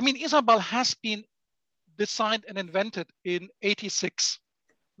I mean, Isabelle has been designed and invented in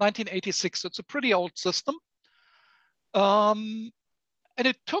 1986. So it's a pretty old system. And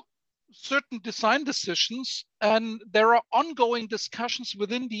it took certain design decisions, and there are ongoing discussions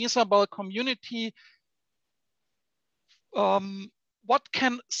within the Isabelle community. What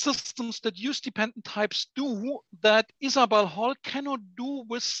can systems that use dependent types do that Isabelle Hull cannot do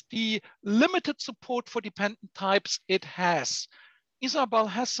with the limited support for dependent types it has? Isabelle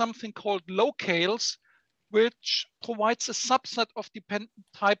has something called locales, which provides a subset of dependent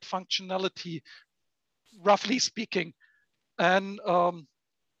type functionality, roughly speaking. And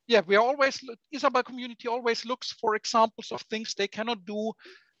yeah, Isabelle community always looks for examples of things they cannot do.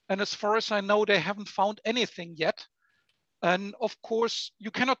 And as far as I know, they haven't found anything yet. And of course, you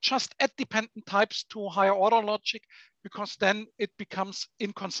cannot just add dependent types to higher order logic, because then it becomes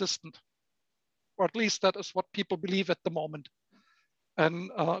inconsistent. Or at least that is what people believe at the moment. And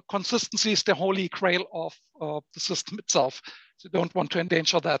consistency is the holy grail of the system itself. So you don't want to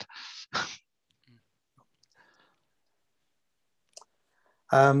endanger that.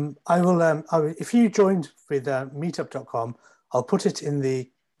 If you joined with meetup.com, I'll put it in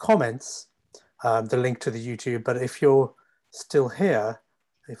the comments, the link to the YouTube. But if you're still here,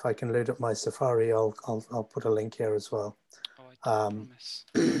 if I can load up my Safari, I'll put a link here as well. Oh, I promise.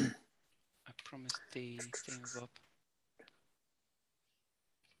 I promise the thing up.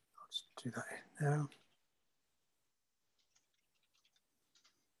 I'll just do that now.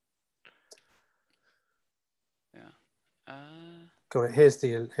 Yeah. got it. Here's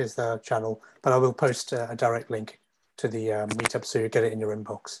the channel, but I will post a direct link to the meetup so you get it in your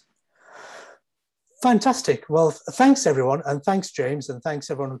inbox. Fantastic. Well, thanks everyone, and thanks James, and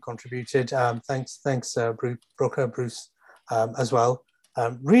thanks everyone who contributed. Thanks Bruce as well.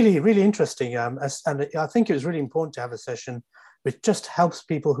 Really interesting. And I think it was really important to have a session which just helps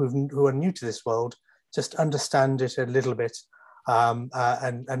people who are new to this world just understand it a little bit,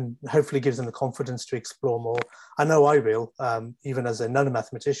 and hopefully gives them the confidence to explore more. I know I will, even as another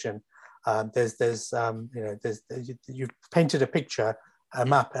mathematician. You've painted a picture, a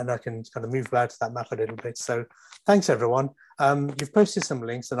map, and I can kind of move about that map a little bit. So thanks everyone. You've posted some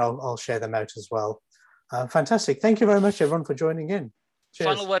links and I'll share them out as well. Fantastic. Thank you very much everyone for joining in. Cheers.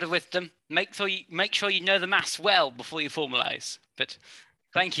 Final word of wisdom, make sure you know the maths well before you formalize. But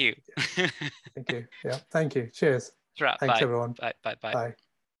thank you. Thank you. Yeah, thank you. Cheers. Thanks Thanks everyone. Bye. Bye. Bye.